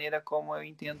na maneira como eu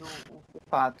entendo o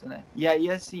fato, né? E aí,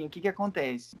 assim, o que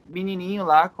acontece? O menininho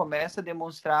lá começa a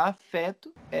demonstrar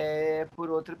afeto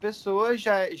por outra pessoa,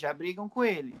 já brigam com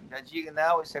ele, já digam,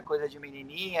 não, isso é coisa de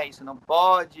menininha, isso não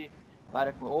pode,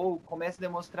 ou começa a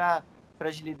demonstrar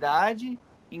fragilidade,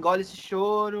 engole esse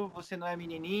choro, você não é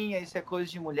menininha, isso é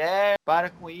coisa de mulher, para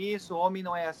com isso, o homem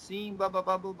não é assim, blá, blá,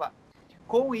 blá, blá, blá.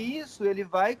 Com isso, ele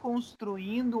vai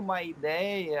construindo uma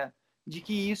ideia de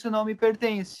que isso não me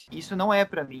pertence, isso não é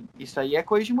para mim, isso aí é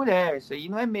coisa de mulher, isso aí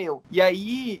não é meu. E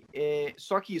aí,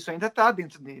 só que isso ainda está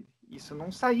dentro dele, isso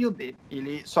não saiu dele.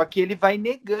 Só que ele vai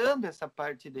negando essa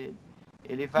parte dele.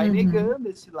 Ele vai negando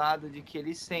esse lado de que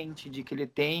ele sente, de que ele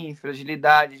tem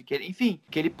fragilidade, de que ele, enfim,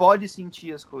 que ele pode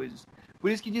sentir as coisas. Por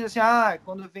isso que diz assim,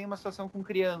 quando vem uma situação com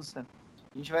criança,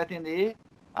 a gente vai atender,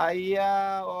 aí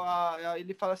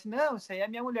ele fala assim, não, isso aí é a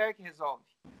minha mulher que resolve.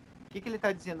 O que ele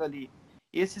está dizendo ali?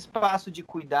 Esse espaço de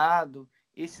cuidado,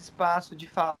 esse espaço de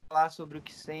falar sobre o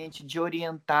que sente, de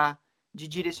orientar, de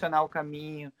direcionar o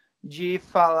caminho, de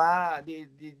falar, de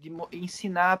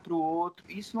ensinar para o outro,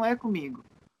 isso não é comigo.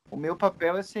 O meu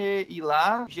papel é ir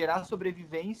lá, gerar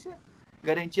sobrevivência,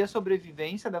 garantir a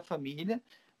sobrevivência da família,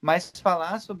 mas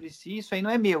falar sobre si, isso aí não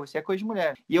é meu, isso é coisa de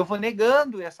mulher. E eu vou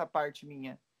negando essa parte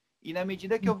minha. E na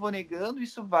medida que eu vou negando,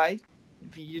 isso vai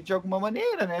vir de alguma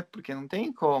maneira, né? Porque não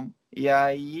tem como. E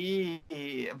aí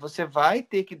você vai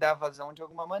ter que dar vazão de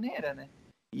alguma maneira, né?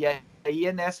 E aí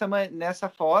é nessa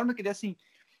forma que, assim,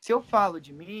 se eu falo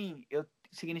de mim,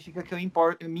 significa que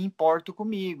eu me importo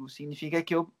comigo, significa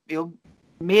que eu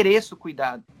mereço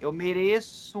cuidado, eu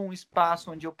mereço um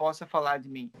espaço onde eu possa falar de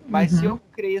mim. Mas se eu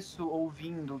cresço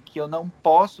ouvindo que eu não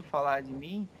posso falar de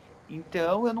mim,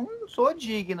 então eu não sou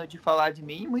digno de falar de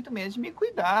mim, muito menos de me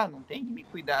cuidar. Não tenho que me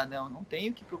cuidar, não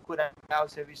tenho que procurar o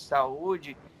serviço de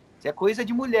saúde. Isso é coisa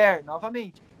de mulher,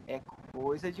 novamente, é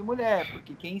coisa de mulher,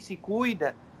 porque quem se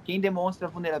cuida, quem demonstra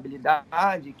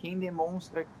vulnerabilidade, quem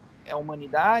demonstra a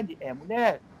humanidade é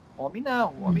mulher. Homem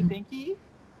não, o homem tem que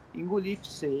engolir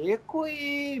seco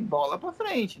e bola pra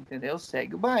frente, entendeu?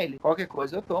 Segue o baile. Qualquer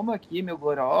coisa eu tomo aqui meu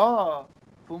goró,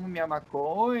 fumo minha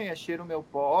maconha, cheiro meu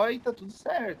pó e tá tudo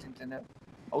certo, entendeu?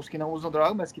 Os que não usam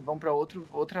droga, mas que vão pra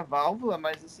outra válvula,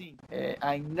 mas assim,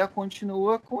 ainda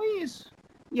continua com isso.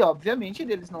 E obviamente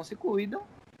eles não se cuidam.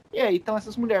 E aí estão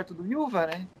essas mulheres tudo viúva,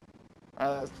 né?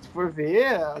 Se for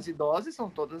ver, as idosas são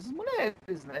todas as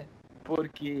mulheres, né?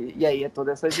 Porque, e aí é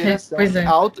toda essa geração Pois é.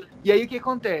 auto. E aí o que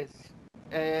acontece?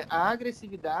 A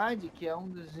agressividade, que é um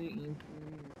dos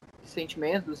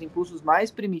sentimentos, dos impulsos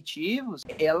mais primitivos,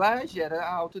 ela gera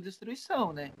a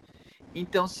autodestruição, né?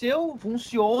 Então, se eu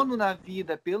funciono na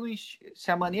vida se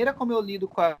a maneira como eu lido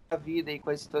com a vida e com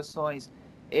as situações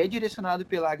é direcionado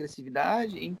pela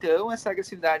agressividade, então essa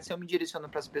agressividade, se eu me direciono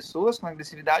para as pessoas com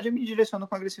agressividade, eu me direciono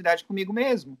com agressividade comigo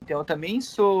mesmo. Então, eu também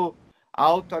sou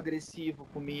autoagressivo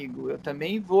comigo, eu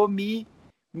também vou me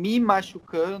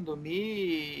machucando,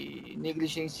 me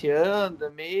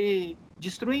negligenciando, me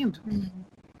destruindo.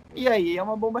 E aí é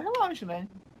uma bomba relógio, né?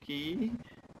 Que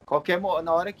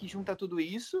na hora que junta tudo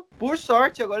isso, por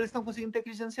sorte, agora eles estão conseguindo ter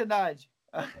crise de ansiedade.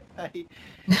 Aí,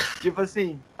 tipo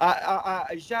assim,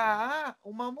 já há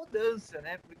uma mudança,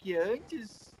 né? Porque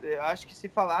antes, eu acho que se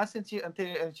falasse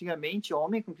antigamente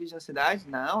homem com crise de ansiedade,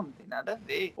 não tem nada a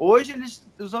ver. Hoje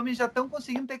os homens já estão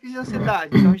conseguindo ter crise de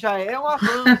ansiedade, então já é um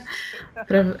avanço.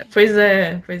 Pois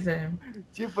é.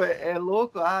 Tipo, é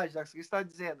louco. Jacson, o que você está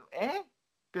dizendo?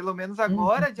 Pelo menos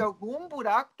agora, de algum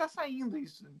buraco tá saindo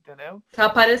isso, entendeu? Tá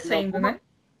aparecendo, né?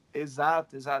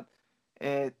 Exato.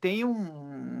 Tem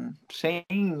sem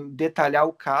detalhar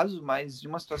o caso, mas de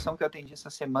uma situação que eu atendi essa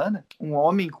semana, um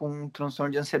homem com um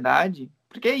transtorno de ansiedade,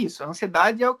 porque é isso, a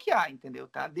ansiedade é o que há, entendeu?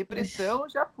 Tá? Depressão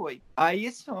já foi. Aí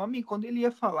esse homem, quando ele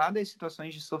ia falar das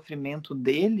situações de sofrimento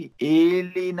dele,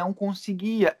 ele não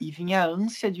conseguia, e vinha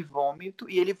ânsia de vômito,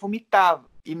 e ele vomitava.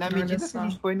 E na medida que a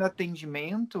gente foi no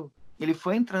atendimento, ele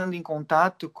foi entrando em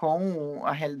contato com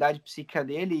a realidade psíquica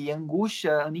dele e a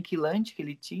angústia aniquilante que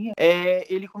ele tinha,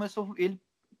 ele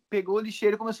pegou o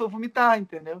lixeiro e começou a vomitar,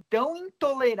 entendeu? Tão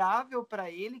intolerável para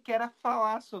ele que era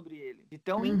falar sobre ele. E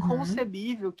tão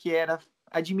inconcebível que era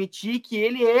admitir que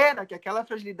ele que aquela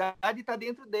fragilidade está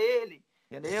dentro dele,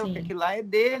 entendeu? Sim. Que aquilo lá é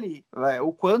dele.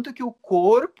 O quanto que o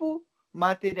corpo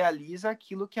materializa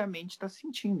aquilo que a mente está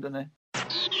sentindo, né?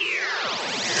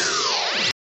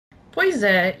 Pois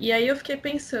é, e aí eu fiquei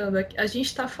pensando, a gente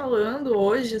está falando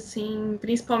hoje, assim,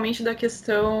 principalmente da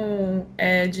questão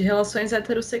de relações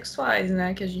heterossexuais,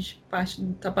 né, que a gente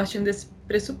está partindo desse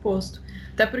pressuposto.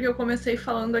 Até porque eu comecei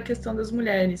falando da questão das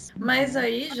mulheres. Mas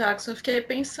aí, Jacson, eu fiquei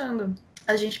pensando,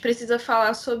 a gente precisa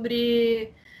falar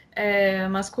sobre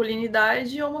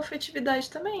masculinidade e homoafetividade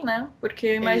também, né? Porque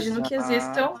eu imagino que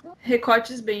existam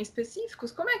recortes bem específicos.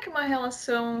 Como é que uma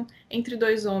relação entre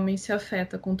dois homens se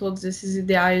afeta com todos esses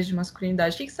ideais de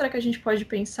masculinidade? O que será que a gente pode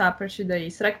pensar a partir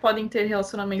daí? Será que podem ter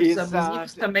relacionamentos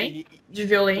abusivos também? De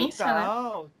violência,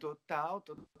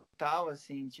 Total,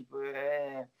 assim, tipo,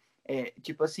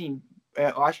 tipo assim,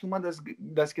 eu acho que uma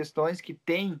das questões que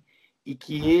tem e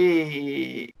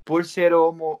que, por ser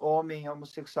homem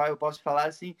homossexual, eu posso falar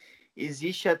assim,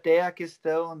 existe até a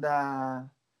questão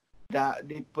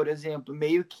de, por exemplo,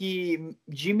 meio que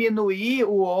diminuir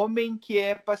o homem que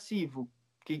é passivo,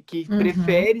 que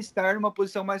prefere estar numa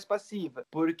posição mais passiva.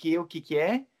 Porque o que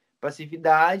é?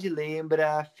 Passividade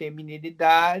lembra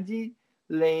feminilidade,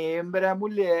 lembra a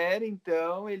mulher,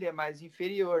 então ele é mais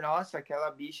inferior. Nossa,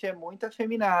 aquela bicha é muito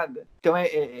afeminada. Então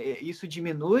isso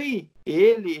diminui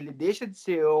ele deixa de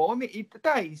ser homem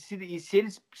e se ele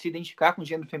se identificar com o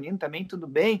gênero feminino também, tudo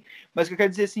bem, mas o que eu quero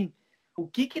dizer assim, o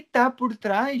que está por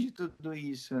trás de tudo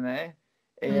isso, né?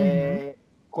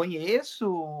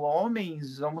 Conheço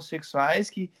homens homossexuais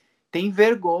que têm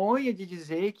vergonha de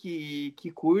dizer que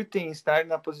curtem estar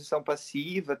na posição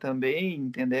passiva também,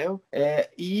 entendeu?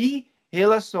 E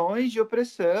relações de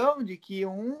opressão, de que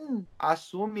um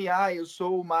assume, eu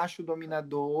sou o macho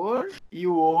dominador, e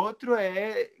o outro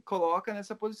coloca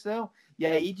nessa posição. E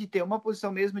aí de ter uma posição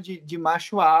mesmo de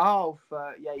macho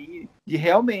alfa, e aí de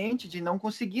realmente de não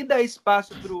conseguir dar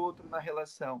espaço para o outro na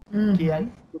relação. Que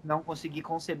aí não conseguir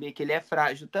conceber que ele é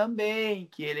frágil também,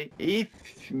 que ele...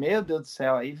 meu Deus do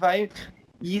céu, aí vai...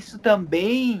 Isso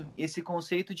também, esse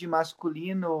conceito de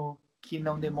masculino que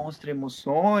não demonstra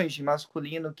emoções, de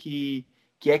masculino que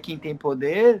é quem tem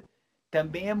poder,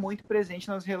 também é muito presente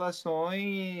nas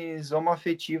relações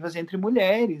homoafetivas entre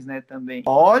mulheres, né, também.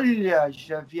 Olha,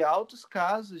 já vi altos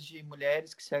casos de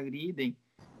mulheres que se agridem,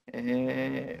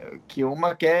 que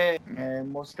uma quer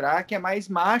mostrar que é mais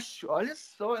macho. Olha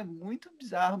só, é muito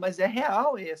bizarro, mas é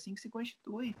real, é assim que se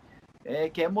constitui.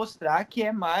 Quer mostrar que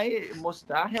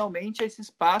mostrar realmente esse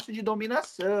espaço de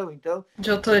dominação. Então,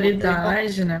 de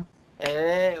autoridade, né?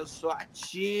 Eu sou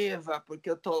ativa, porque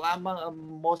eu tô lá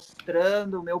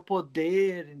mostrando o meu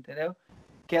poder, entendeu?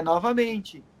 Que é,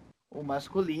 novamente, o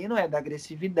masculino é da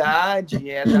agressividade,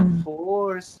 é da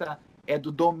força, é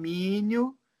do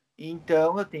domínio,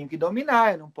 então eu tenho que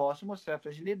dominar, eu não posso mostrar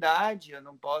fragilidade, eu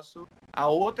não posso... A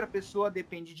outra pessoa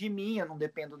depende de mim, eu não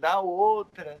dependo da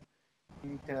outra.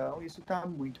 Então, isso está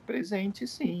muito presente,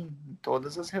 sim, em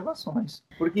todas as relações.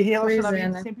 Porque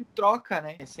relacionamento né? sempre troca,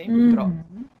 né? É sempre troca.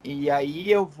 E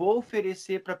aí eu vou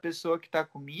oferecer para a pessoa que está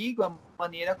comigo a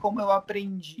maneira como eu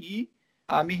aprendi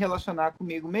a me relacionar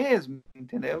comigo mesmo,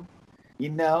 entendeu? E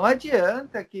não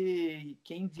adianta que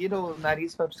quem vira o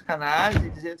nariz para a psicanálise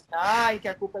dizer assim, ai, que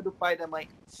a culpa é do pai e da mãe.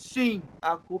 Sim,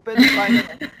 a culpa é do pai e da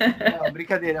mãe. Não,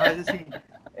 brincadeira, mas assim,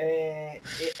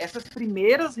 essas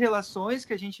primeiras relações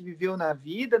que a gente viveu na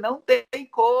vida não tem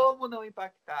como não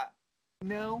impactar.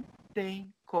 Não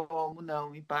tem como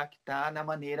não impactar na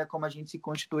maneira como a gente se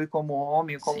constitui como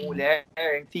homem, como mulher,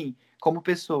 enfim, como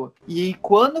pessoa. E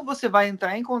quando você vai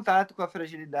entrar em contato com a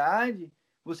fragilidade,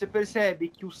 você percebe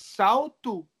que o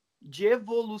salto de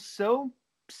evolução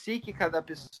psíquica da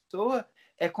pessoa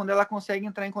é quando ela consegue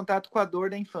entrar em contato com a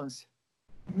dor da infância.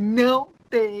 Não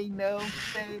tem.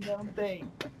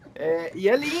 E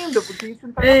é lindo, porque isso não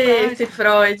está na prática. Esse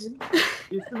Freud.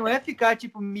 Isso não é ficar,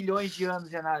 tipo, milhões de anos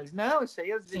de análise. Não, isso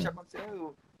aí às vezes já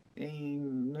aconteceu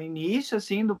no início,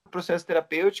 assim, do processo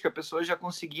terapêutico, a pessoa já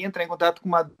conseguia entrar em contato com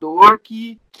uma dor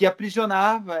que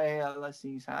aprisionava ela,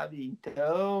 assim, sabe?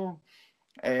 Então,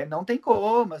 não tem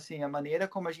como, assim, a maneira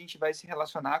como a gente vai se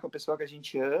relacionar com a pessoa que a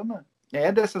gente ama é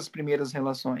dessas primeiras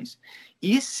relações.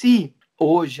 E se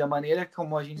hoje a maneira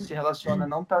como a gente se relaciona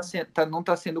não tá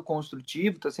sendo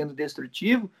construtivo, está sendo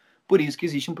destrutivo, por isso que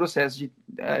existe um processo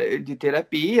de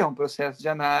terapia, um processo de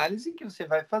análise que você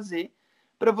vai fazer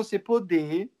para você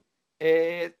poder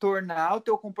tornar o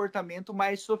teu comportamento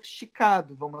mais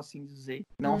sofisticado, vamos assim dizer.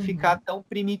 Não ficar tão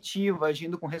primitivo,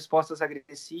 agindo com respostas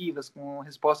agressivas, com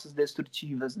respostas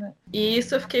destrutivas, né? E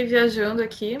isso eu fiquei viajando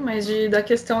aqui, mas da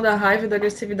questão da raiva e da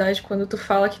agressividade, quando tu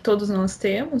fala que todos nós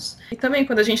temos, e também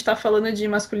quando a gente tá falando de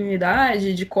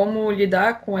masculinidade, de como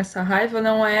lidar com essa raiva,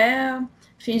 não é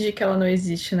fingir que ela não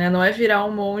existe, né? Não é virar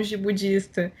um monge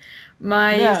budista.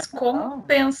 Mas como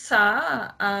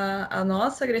pensar a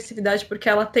nossa agressividade, porque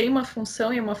ela tem uma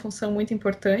função e é uma função muito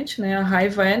importante, né? A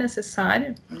raiva é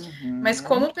necessária, mas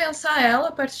como pensar ela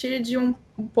a partir de um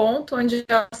ponto onde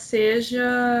ela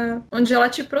onde ela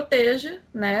te proteja,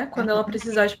 né? Quando ela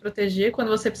precisar te proteger, quando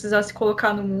você precisar se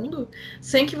colocar no mundo,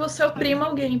 sem que você oprima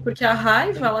alguém, porque a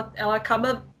raiva, ela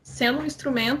acaba sendo um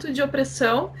instrumento de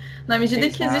opressão na medida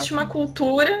em que existe uma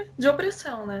cultura de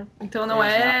opressão, né? Então não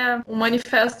é um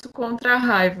manifesto contra a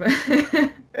raiva.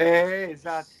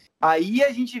 Exato. Aí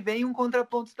a gente vem um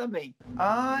contraponto também.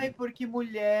 Ai, porque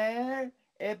mulher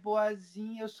é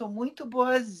boazinha, eu sou muito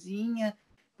boazinha,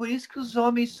 por isso que os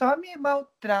homens só me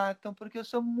maltratam, porque eu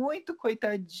sou muito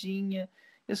coitadinha,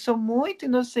 eu sou muito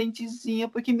inocentezinha,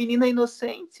 porque menina é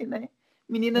inocente, né?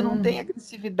 Menina não tem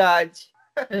agressividade.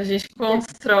 A gente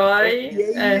constrói.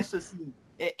 Isso, assim,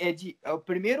 é o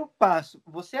primeiro passo.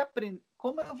 Você aprende.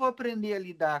 Como eu vou aprender a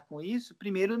lidar com isso?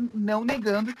 Primeiro, não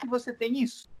negando que você tem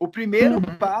isso. O primeiro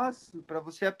passo para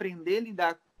você aprender a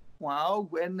lidar com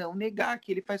algo é não negar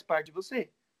que ele faz parte de você.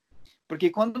 Porque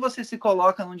quando você se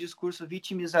coloca num discurso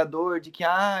vitimizador de que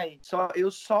eu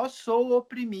só sou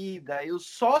oprimida, eu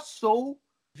só sou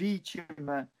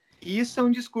vítima, isso é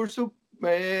um discurso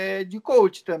de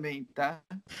coach também, tá?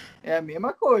 É a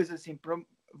mesma coisa, assim,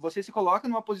 você se coloca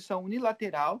numa posição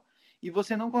unilateral e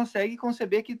você não consegue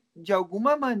conceber que, de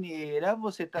alguma maneira,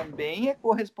 você também é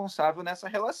corresponsável nessa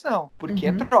relação, porque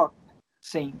é troca,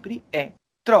 sempre é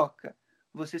troca.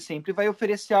 Você sempre vai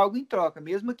oferecer algo em troca,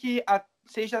 mesmo que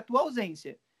seja a tua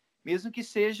ausência, mesmo que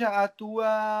seja a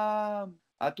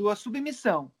tua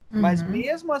submissão, mas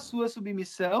mesmo a sua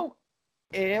submissão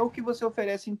é o que você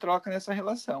oferece em troca nessa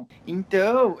relação.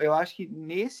 Então, eu acho que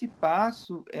nesse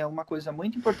passo é uma coisa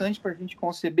muito importante para a gente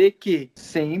conceber que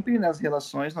sempre nas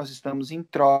relações nós estamos em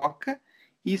troca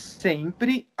e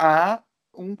sempre há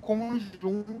um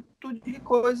conjunto de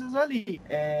coisas ali.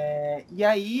 E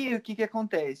aí, o que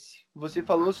acontece? Você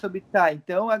falou sobre,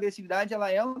 então a agressividade ela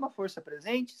é uma força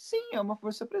presente? Sim, é uma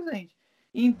força presente.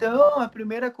 Então, a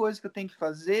primeira coisa que eu tenho que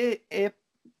fazer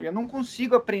eu não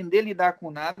consigo aprender a lidar com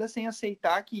nada sem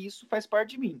aceitar que isso faz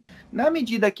parte de mim. Na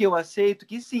medida que eu aceito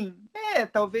que sim,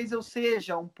 talvez eu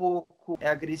seja um pouco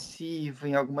agressivo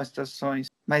em algumas situações,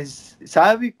 mas,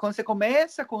 sabe, quando você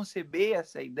começa a conceber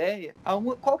essa ideia,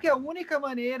 qual que é a única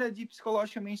maneira de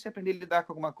psicologicamente aprender a lidar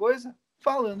com alguma coisa?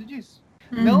 Falando disso.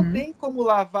 Não tem como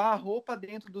lavar a roupa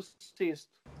dentro do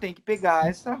cesto. Tem que pegar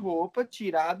essa roupa,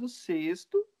 tirar do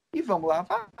cesto e vamos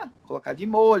lavar, colocar de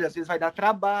molho, às vezes vai dar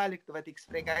trabalho, que tu vai ter que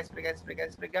esfregar.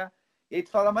 E aí tu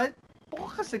fala, mas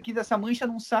porra, essa mancha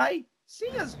não sai?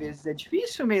 Sim, às vezes é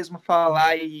difícil mesmo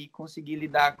falar e conseguir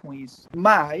lidar com isso.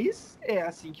 Mas é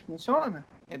assim que funciona,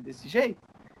 é desse jeito.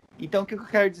 Então, o que eu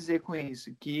quero dizer com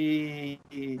isso? Que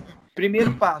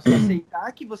primeiro passo,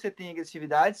 aceitar que você tem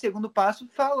agressividade. Segundo passo,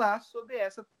 falar sobre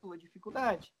essa tua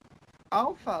dificuldade.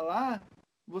 Ao falar,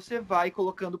 você vai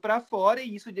colocando para fora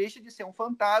e isso deixa de ser um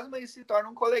fantasma e se torna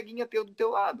um coleguinha teu do teu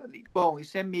lado ali. Bom,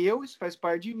 isso é meu, isso faz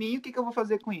parte de mim, o que eu vou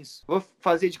fazer com isso? Vou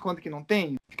fazer de conta que não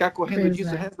tenho? Ficar correndo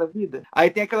disso o resto da vida? Aí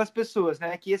tem aquelas pessoas,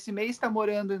 né, que esse mês está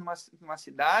morando numa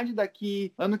cidade,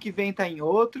 daqui ano que vem tá em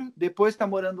outro, depois tá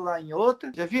morando lá em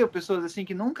outra. Já viu pessoas assim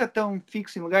que nunca estão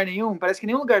fixas em lugar nenhum? Parece que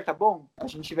nenhum lugar tá bom. A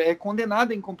gente é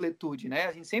condenado à incompletude, né?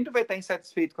 A gente sempre vai estar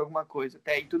insatisfeito com alguma coisa.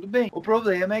 Até aí tudo bem. O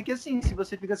problema é que assim, se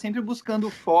você fica sempre buscando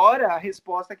fora a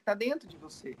resposta que está dentro de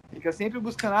você. Fica sempre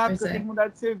buscando, porque eu tenho que mudar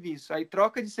de serviço. Aí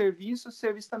troca de serviço, o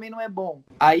serviço também não é bom.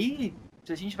 Aí,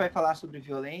 se a gente vai falar sobre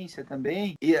violência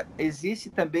também, existe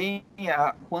também,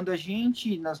 quando a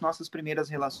gente, nas nossas primeiras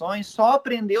relações, só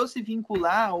aprendeu a se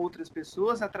vincular a outras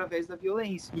pessoas através da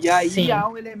violência. E aí há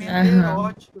um elemento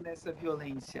erótico nessa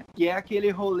violência, que é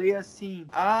aquele rolê assim,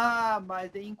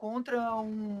 mas aí encontra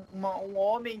um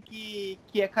homem que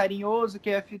é carinhoso,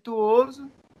 que é afetuoso,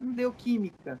 não deu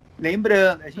química.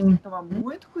 Lembrando, a gente tem que tomar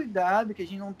muito cuidado que a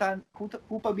gente não está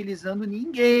culpabilizando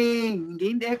ninguém.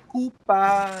 Ninguém é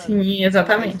culpado. Sim,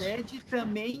 exatamente. Mas é de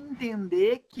também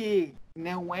entender que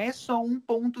não é só um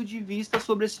ponto de vista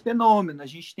sobre esse fenômeno. A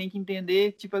gente tem que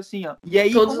entender, tipo assim, ó. E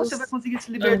aí, como você vai conseguir se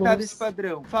libertar desse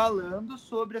padrão? Falando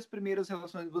sobre as primeiras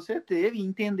relações que você teve e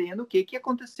entendendo o que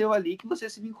aconteceu ali, que você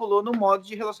se vinculou no modo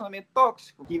de relacionamento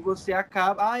tóxico. Que você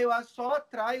acaba, eu só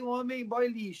atraio homem boy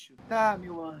lixo. Tá,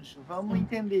 meu anjo, vamos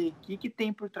entender o que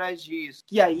tem por trás disso.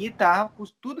 Que aí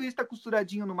tudo isso tá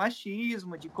costuradinho no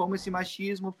machismo, de como esse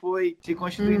machismo foi se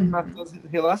constituindo nas suas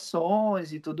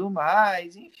relações e tudo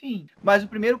mais, enfim. Mas o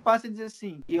primeiro passo é dizer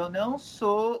assim, eu não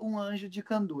sou um anjo de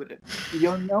candura. E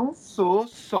eu não sou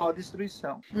só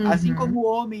destruição. Assim como o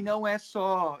homem não é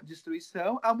só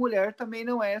destruição, a mulher também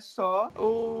não é só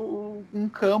um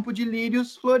campo de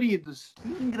lírios floridos.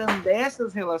 O que engrandece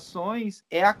as relações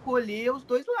é acolher os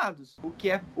dois lados. O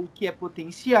que é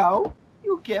potencial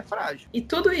e o que é frágil. E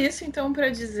tudo isso, então, para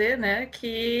dizer, né,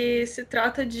 que se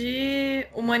trata de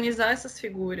humanizar essas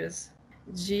figuras,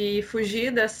 de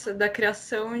fugir da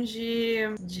criação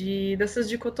dessas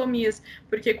dicotomias.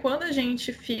 Porque quando a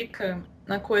gente fica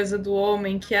na coisa do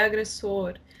homem que é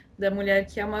agressor, da mulher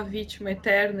que é uma vítima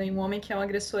eterna e um homem que é um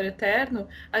agressor eterno,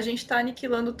 a gente está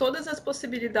aniquilando todas as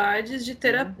possibilidades de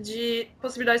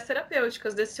possibilidades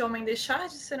terapêuticas, desse homem deixar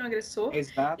de ser um agressor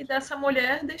e dessa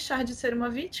mulher deixar de ser uma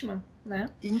vítima, né?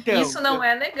 Então, isso não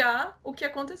é negar o que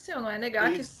aconteceu, não é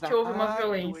negar que houve uma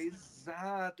violência.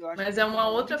 Exato. Mas é uma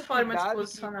outra forma de se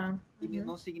posicionar.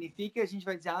 Não significa que a gente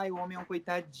vai dizer, o homem é um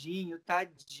coitadinho,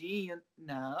 tadinho.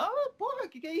 Não, porra, o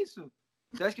que é isso?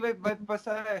 Você acha que vai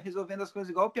passar resolvendo as coisas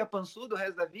igual o piapançudo o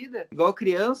resto da vida? Igual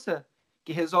criança,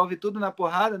 que resolve tudo na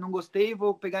porrada, não gostei,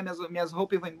 vou pegar minhas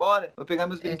roupas e vou embora, vou pegar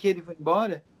meus brinquedos e vou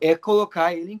embora. É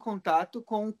colocar ele em contato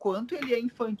com o quanto ele é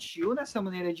infantil nessa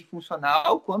maneira de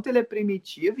funcionar, o quanto ele é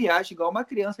primitivo e age igual uma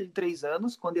criança de 3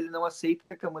 anos, quando ele não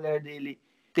aceita que a mulher dele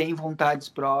tem vontades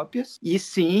próprias. E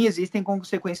sim, existem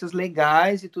consequências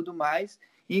legais e tudo mais.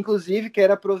 Inclusive,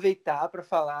 quero aproveitar para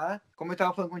falar, como eu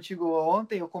estava falando contigo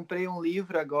ontem, eu comprei um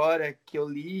livro agora que eu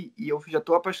li e eu já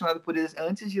estou apaixonado por ele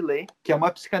antes de ler, que é uma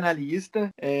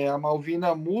psicanalista, a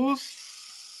Malvina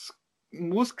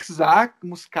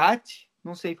Muscat,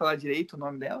 não sei falar direito o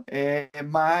nome dela,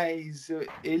 mas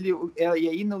e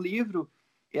aí no livro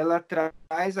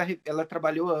ela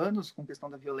trabalhou anos com questão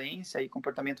da violência e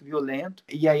comportamento violento,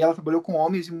 e aí ela trabalhou com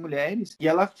homens e mulheres, e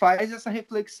ela faz essa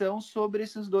reflexão sobre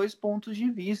esses dois pontos de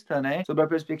vista, né? Sobre a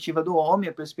perspectiva do homem,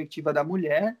 a perspectiva da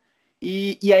mulher,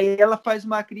 e aí ela faz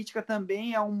uma crítica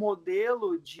também a um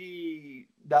modelo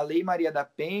da Lei Maria da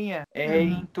Penha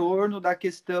em torno da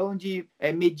questão de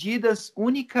medidas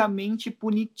unicamente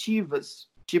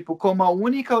punitivas. Tipo, como a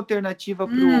única alternativa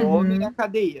para o homem é a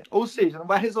cadeia. Ou seja, não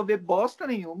vai resolver bosta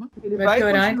nenhuma. Ele vai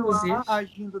continuar, inclusive,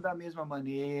 agindo da mesma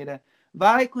maneira,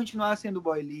 vai continuar sendo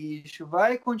boy lixo,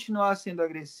 vai continuar sendo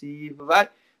agressivo,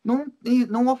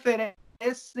 não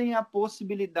oferecem a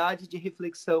possibilidade de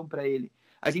reflexão para ele.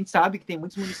 A gente sabe que tem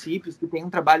muitos municípios que tem um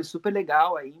trabalho super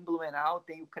legal aí em Blumenau,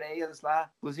 tem o CREAS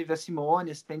lá, inclusive a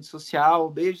Simone, assistente social.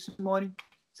 Beijo, Simone.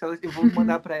 Eu vou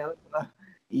mandar para ela.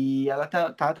 E ela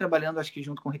tá trabalhando, acho que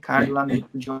junto com o Ricardo, lá no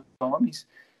grupo de homens.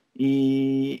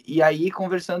 E aí,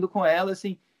 conversando com ela,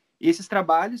 assim, esses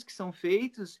trabalhos que são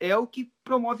feitos é o que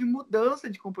promove mudança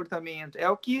de comportamento, é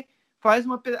o que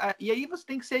E aí você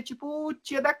tem que ser tipo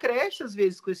tia da creche, às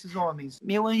vezes, com esses homens.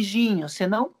 Meu anjinho, você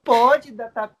não pode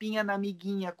dar tapinha na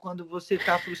amiguinha quando você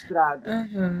tá frustrado.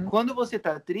 Uhum. Quando você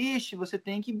tá triste, você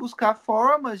tem que buscar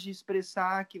formas de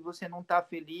expressar que você não tá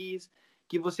feliz,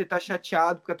 que você tá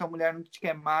chateado porque a tua mulher não te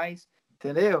quer mais.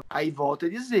 Entendeu? Aí volto a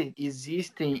dizer,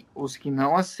 existem os que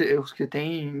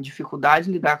têm dificuldade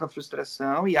de lidar com a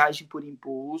frustração e agem por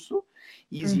impulso,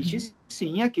 e existe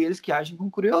sim aqueles que agem com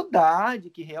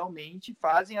crueldade, que realmente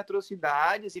fazem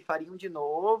atrocidades e fariam de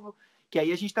novo, que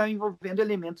aí a gente está envolvendo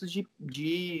elementos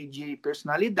de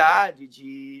personalidade,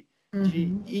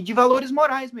 e de valores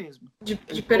morais mesmo.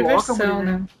 De perversão,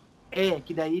 né?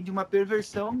 Que daí de uma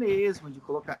perversão mesmo, de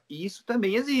colocar. Isso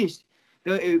também existe.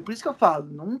 Por isso que eu falo,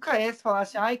 nunca é se falar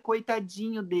assim, ai,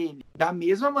 coitadinho dele. Da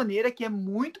mesma maneira que é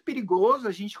muito perigoso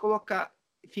a gente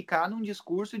ficar num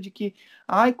discurso de que,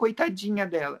 ai, coitadinha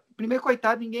dela. Primeiro,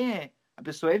 coitado ninguém é. A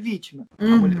pessoa é vítima. A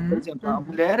mulher, por exemplo, a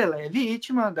mulher, ela é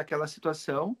vítima daquela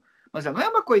situação, mas ela não é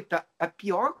uma coitada. A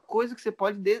pior coisa que você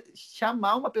pode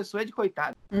chamar uma pessoa é de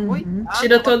coitada.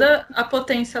 Tira toda a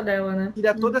potência dela, né?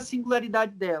 Tira toda a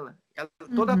singularidade dela.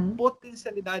 Toda a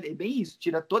potencialidade, é bem isso,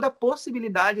 tira toda a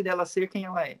possibilidade dela ser quem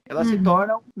ela é. Ela se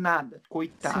torna nada,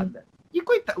 coitada. Sim. E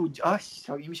coitado,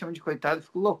 se alguém me chama de coitado, eu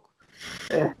fico louco.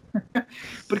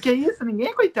 Porque é isso, ninguém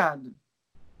é coitado.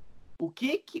 O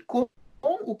que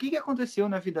aconteceu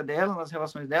na vida dela, nas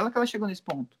relações dela, que ela chegou nesse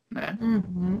ponto, né?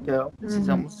 Então,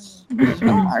 precisamos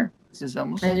falar.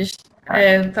 Precisamos... A gente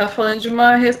tá falando de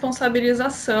uma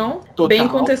responsabilização total, bem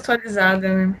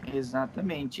contextualizada, né?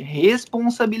 Exatamente.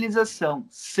 Responsabilização,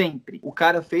 sempre. O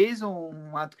cara fez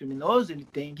um ato criminoso, ele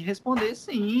tem que responder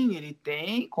sim, ele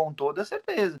tem, com toda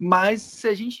certeza. Mas se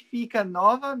a gente fica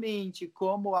novamente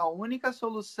como a única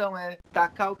solução é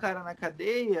tacar o cara na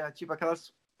cadeia, tipo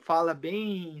aquelas fala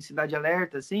bem Cidade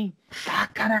Alerta, assim,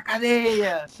 taca na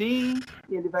cadeia, sim,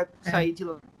 e ele vai sair de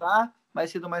lá,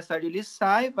 mais cedo ou mais tarde ele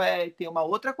sai, vai ter uma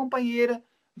outra companheira,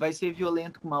 vai ser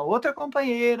violento com uma outra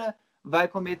companheira, vai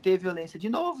cometer violência de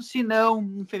novo, se não,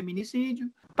 um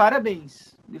feminicídio.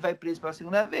 Parabéns. Ele vai preso pela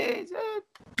segunda vez.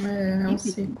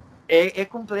 É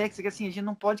complexo, que assim, a gente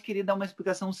não pode querer dar uma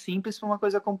explicação simples para uma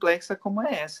coisa complexa como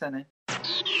é essa, né?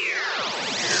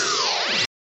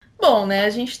 Bom, né, a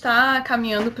gente está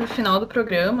caminhando para o final do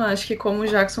programa. Acho que, como o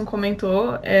Jacson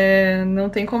comentou, não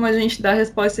tem como a gente dar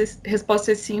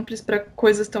respostas simples para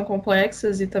coisas tão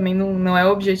complexas, e também não é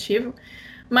o objetivo.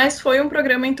 Mas foi um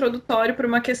programa introdutório para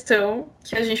uma questão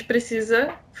que a gente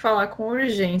precisa falar com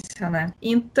urgência, né?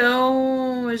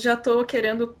 Então, já estou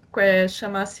querendo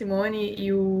chamar a Simone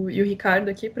e o Ricardo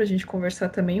aqui para a gente conversar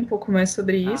também um pouco mais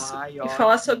sobre isso. E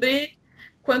falar sobre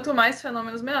quanto mais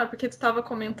fenômenos, melhor. Porque tu estava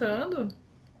comentando...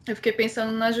 Eu fiquei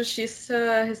pensando na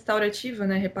justiça restaurativa,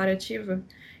 né, reparativa,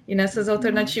 e nessas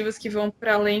alternativas que vão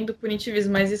para além do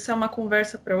punitivismo, mas isso é uma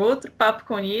conversa para outro papo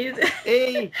com Nise.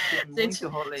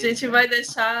 A gente vai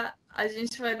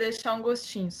deixar um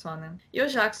gostinho só, né? E o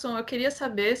Jacson, eu queria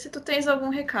saber se tu tens algum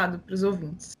recado para os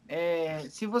ouvintes.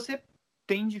 Se você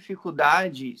tem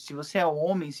dificuldade, se você é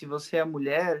homem, se você é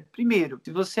mulher, primeiro,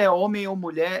 se você é homem ou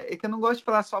mulher, é que eu não gosto de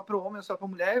falar só para o homem ou só para a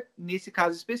mulher, nesse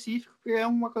caso específico, porque é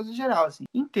uma coisa geral, assim.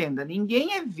 Entenda,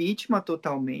 ninguém é vítima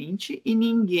totalmente e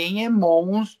ninguém é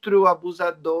monstro,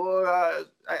 abusador,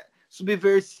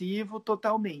 subversivo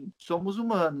totalmente. Somos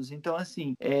humanos. Então,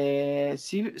 assim,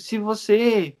 se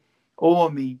você,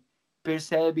 homem,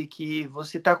 percebe que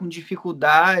você está com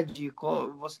dificuldade,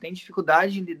 você tem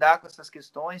dificuldade em lidar com essas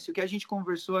questões, se o que a gente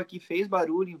conversou aqui fez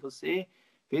barulho em você,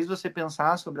 fez você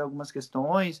pensar sobre algumas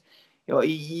questões,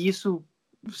 e isso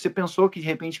você pensou que de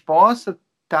repente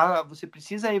você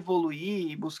precisa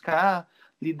evoluir e buscar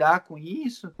lidar com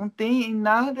isso, não tem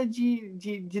nada de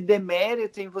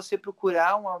demérito em você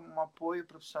procurar um apoio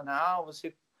profissional,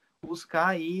 você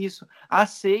buscar isso,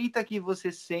 aceita que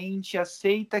você sente,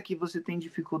 aceita que você tem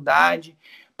dificuldade.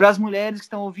 Para as mulheres que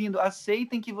estão ouvindo,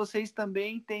 aceitem que vocês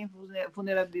também têm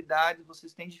vulnerabilidade,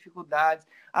 vocês têm dificuldades,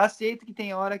 aceitem que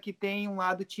tem hora que tem um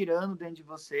lado tirano dentro de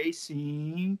vocês,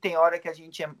 sim, tem hora que a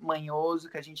gente é manhoso,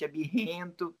 que a gente é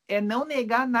birrento, não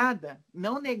negar nada,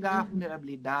 não negar a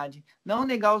vulnerabilidade, não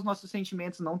negar os nossos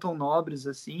sentimentos não tão nobres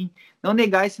assim, não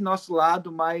negar esse nosso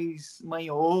lado mais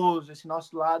manhoso, esse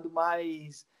nosso lado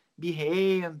mais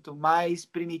birrento, mais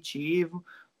primitivo.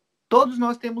 Todos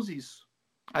nós temos isso.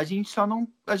 A gente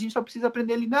só precisa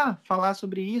aprender a lidar, falar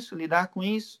sobre isso, lidar com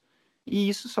isso. E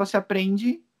isso só se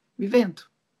aprende vivendo.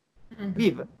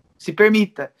 Viva. Se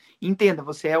permita. Entenda,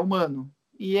 você é humano.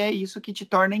 E é isso que te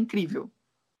torna incrível.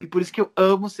 E por isso que eu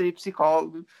amo ser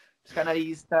psicólogo,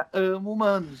 psicanalista, amo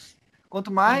humanos.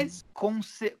 Quanto mais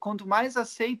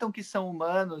aceitam que são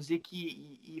humanos e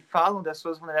falam das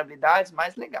suas vulnerabilidades,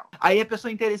 mais legal. Aí a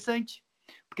pessoa é interessante,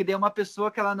 porque daí é uma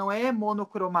pessoa que ela não é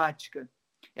monocromática.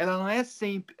 Ela não é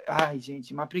sempre... Ai,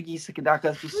 gente, uma preguiça que dá com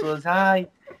as pessoas. Ai,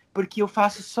 porque eu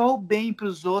faço só o bem para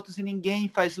os outros e ninguém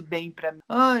faz o bem para mim.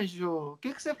 Anjo, o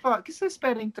que você faz? O que você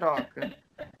espera em troca?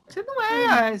 Você não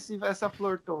é essa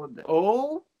flor toda.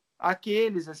 Ou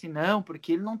aqueles assim, não,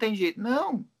 porque ele não tem jeito.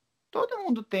 Não, todo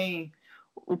mundo tem.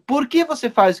 O porquê você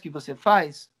faz o que você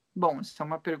faz? Bom, essa é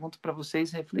uma pergunta para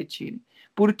vocês refletirem.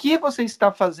 Por que você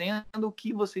está fazendo o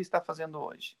que você está fazendo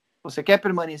hoje? Você quer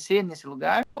permanecer nesse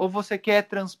lugar ou você quer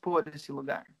transpor esse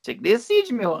lugar? Você que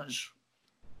decide, meu anjo.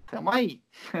 Estamos aí.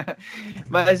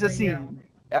 Mas, assim, eu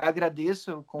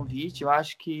agradeço o convite. Eu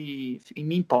acho que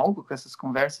me empolgo com essas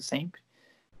conversas sempre.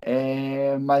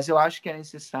 Mas eu acho que é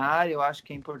necessário, eu acho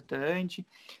que é importante.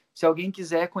 Se alguém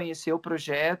quiser conhecer o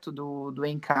projeto do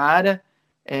Encara,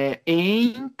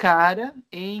 Encara,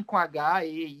 com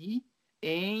H-E-I,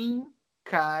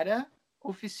 Encara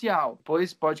Oficial.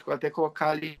 Depois pode até colocar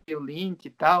ali o link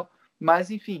e tal. Mas,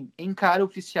 enfim, Encara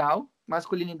Oficial,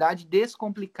 Masculinidade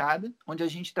Descomplicada, onde a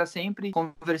gente está sempre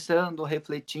conversando,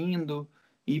 refletindo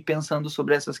e pensando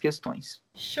sobre essas questões.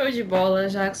 Show de bola,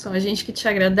 Jacson. A gente que te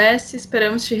agradece,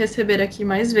 esperamos te receber aqui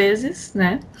mais vezes,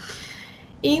 né?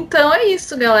 Então é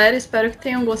isso, galera. Espero que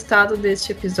tenham gostado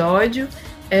deste episódio.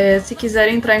 Se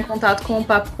quiserem entrar em contato com o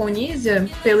Papo com Nízia,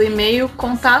 pelo e-mail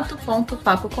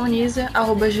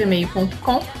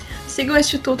contato.papoconisia@gmail.com. Siga o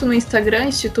Instituto no Instagram,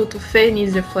 Instituto Fê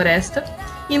Nízia Floresta,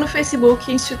 e no Facebook,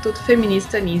 Instituto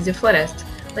Feminista Nízia Floresta.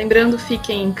 Lembrando,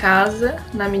 fiquem em casa,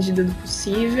 na medida do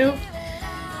possível,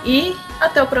 e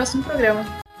até o próximo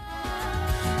programa.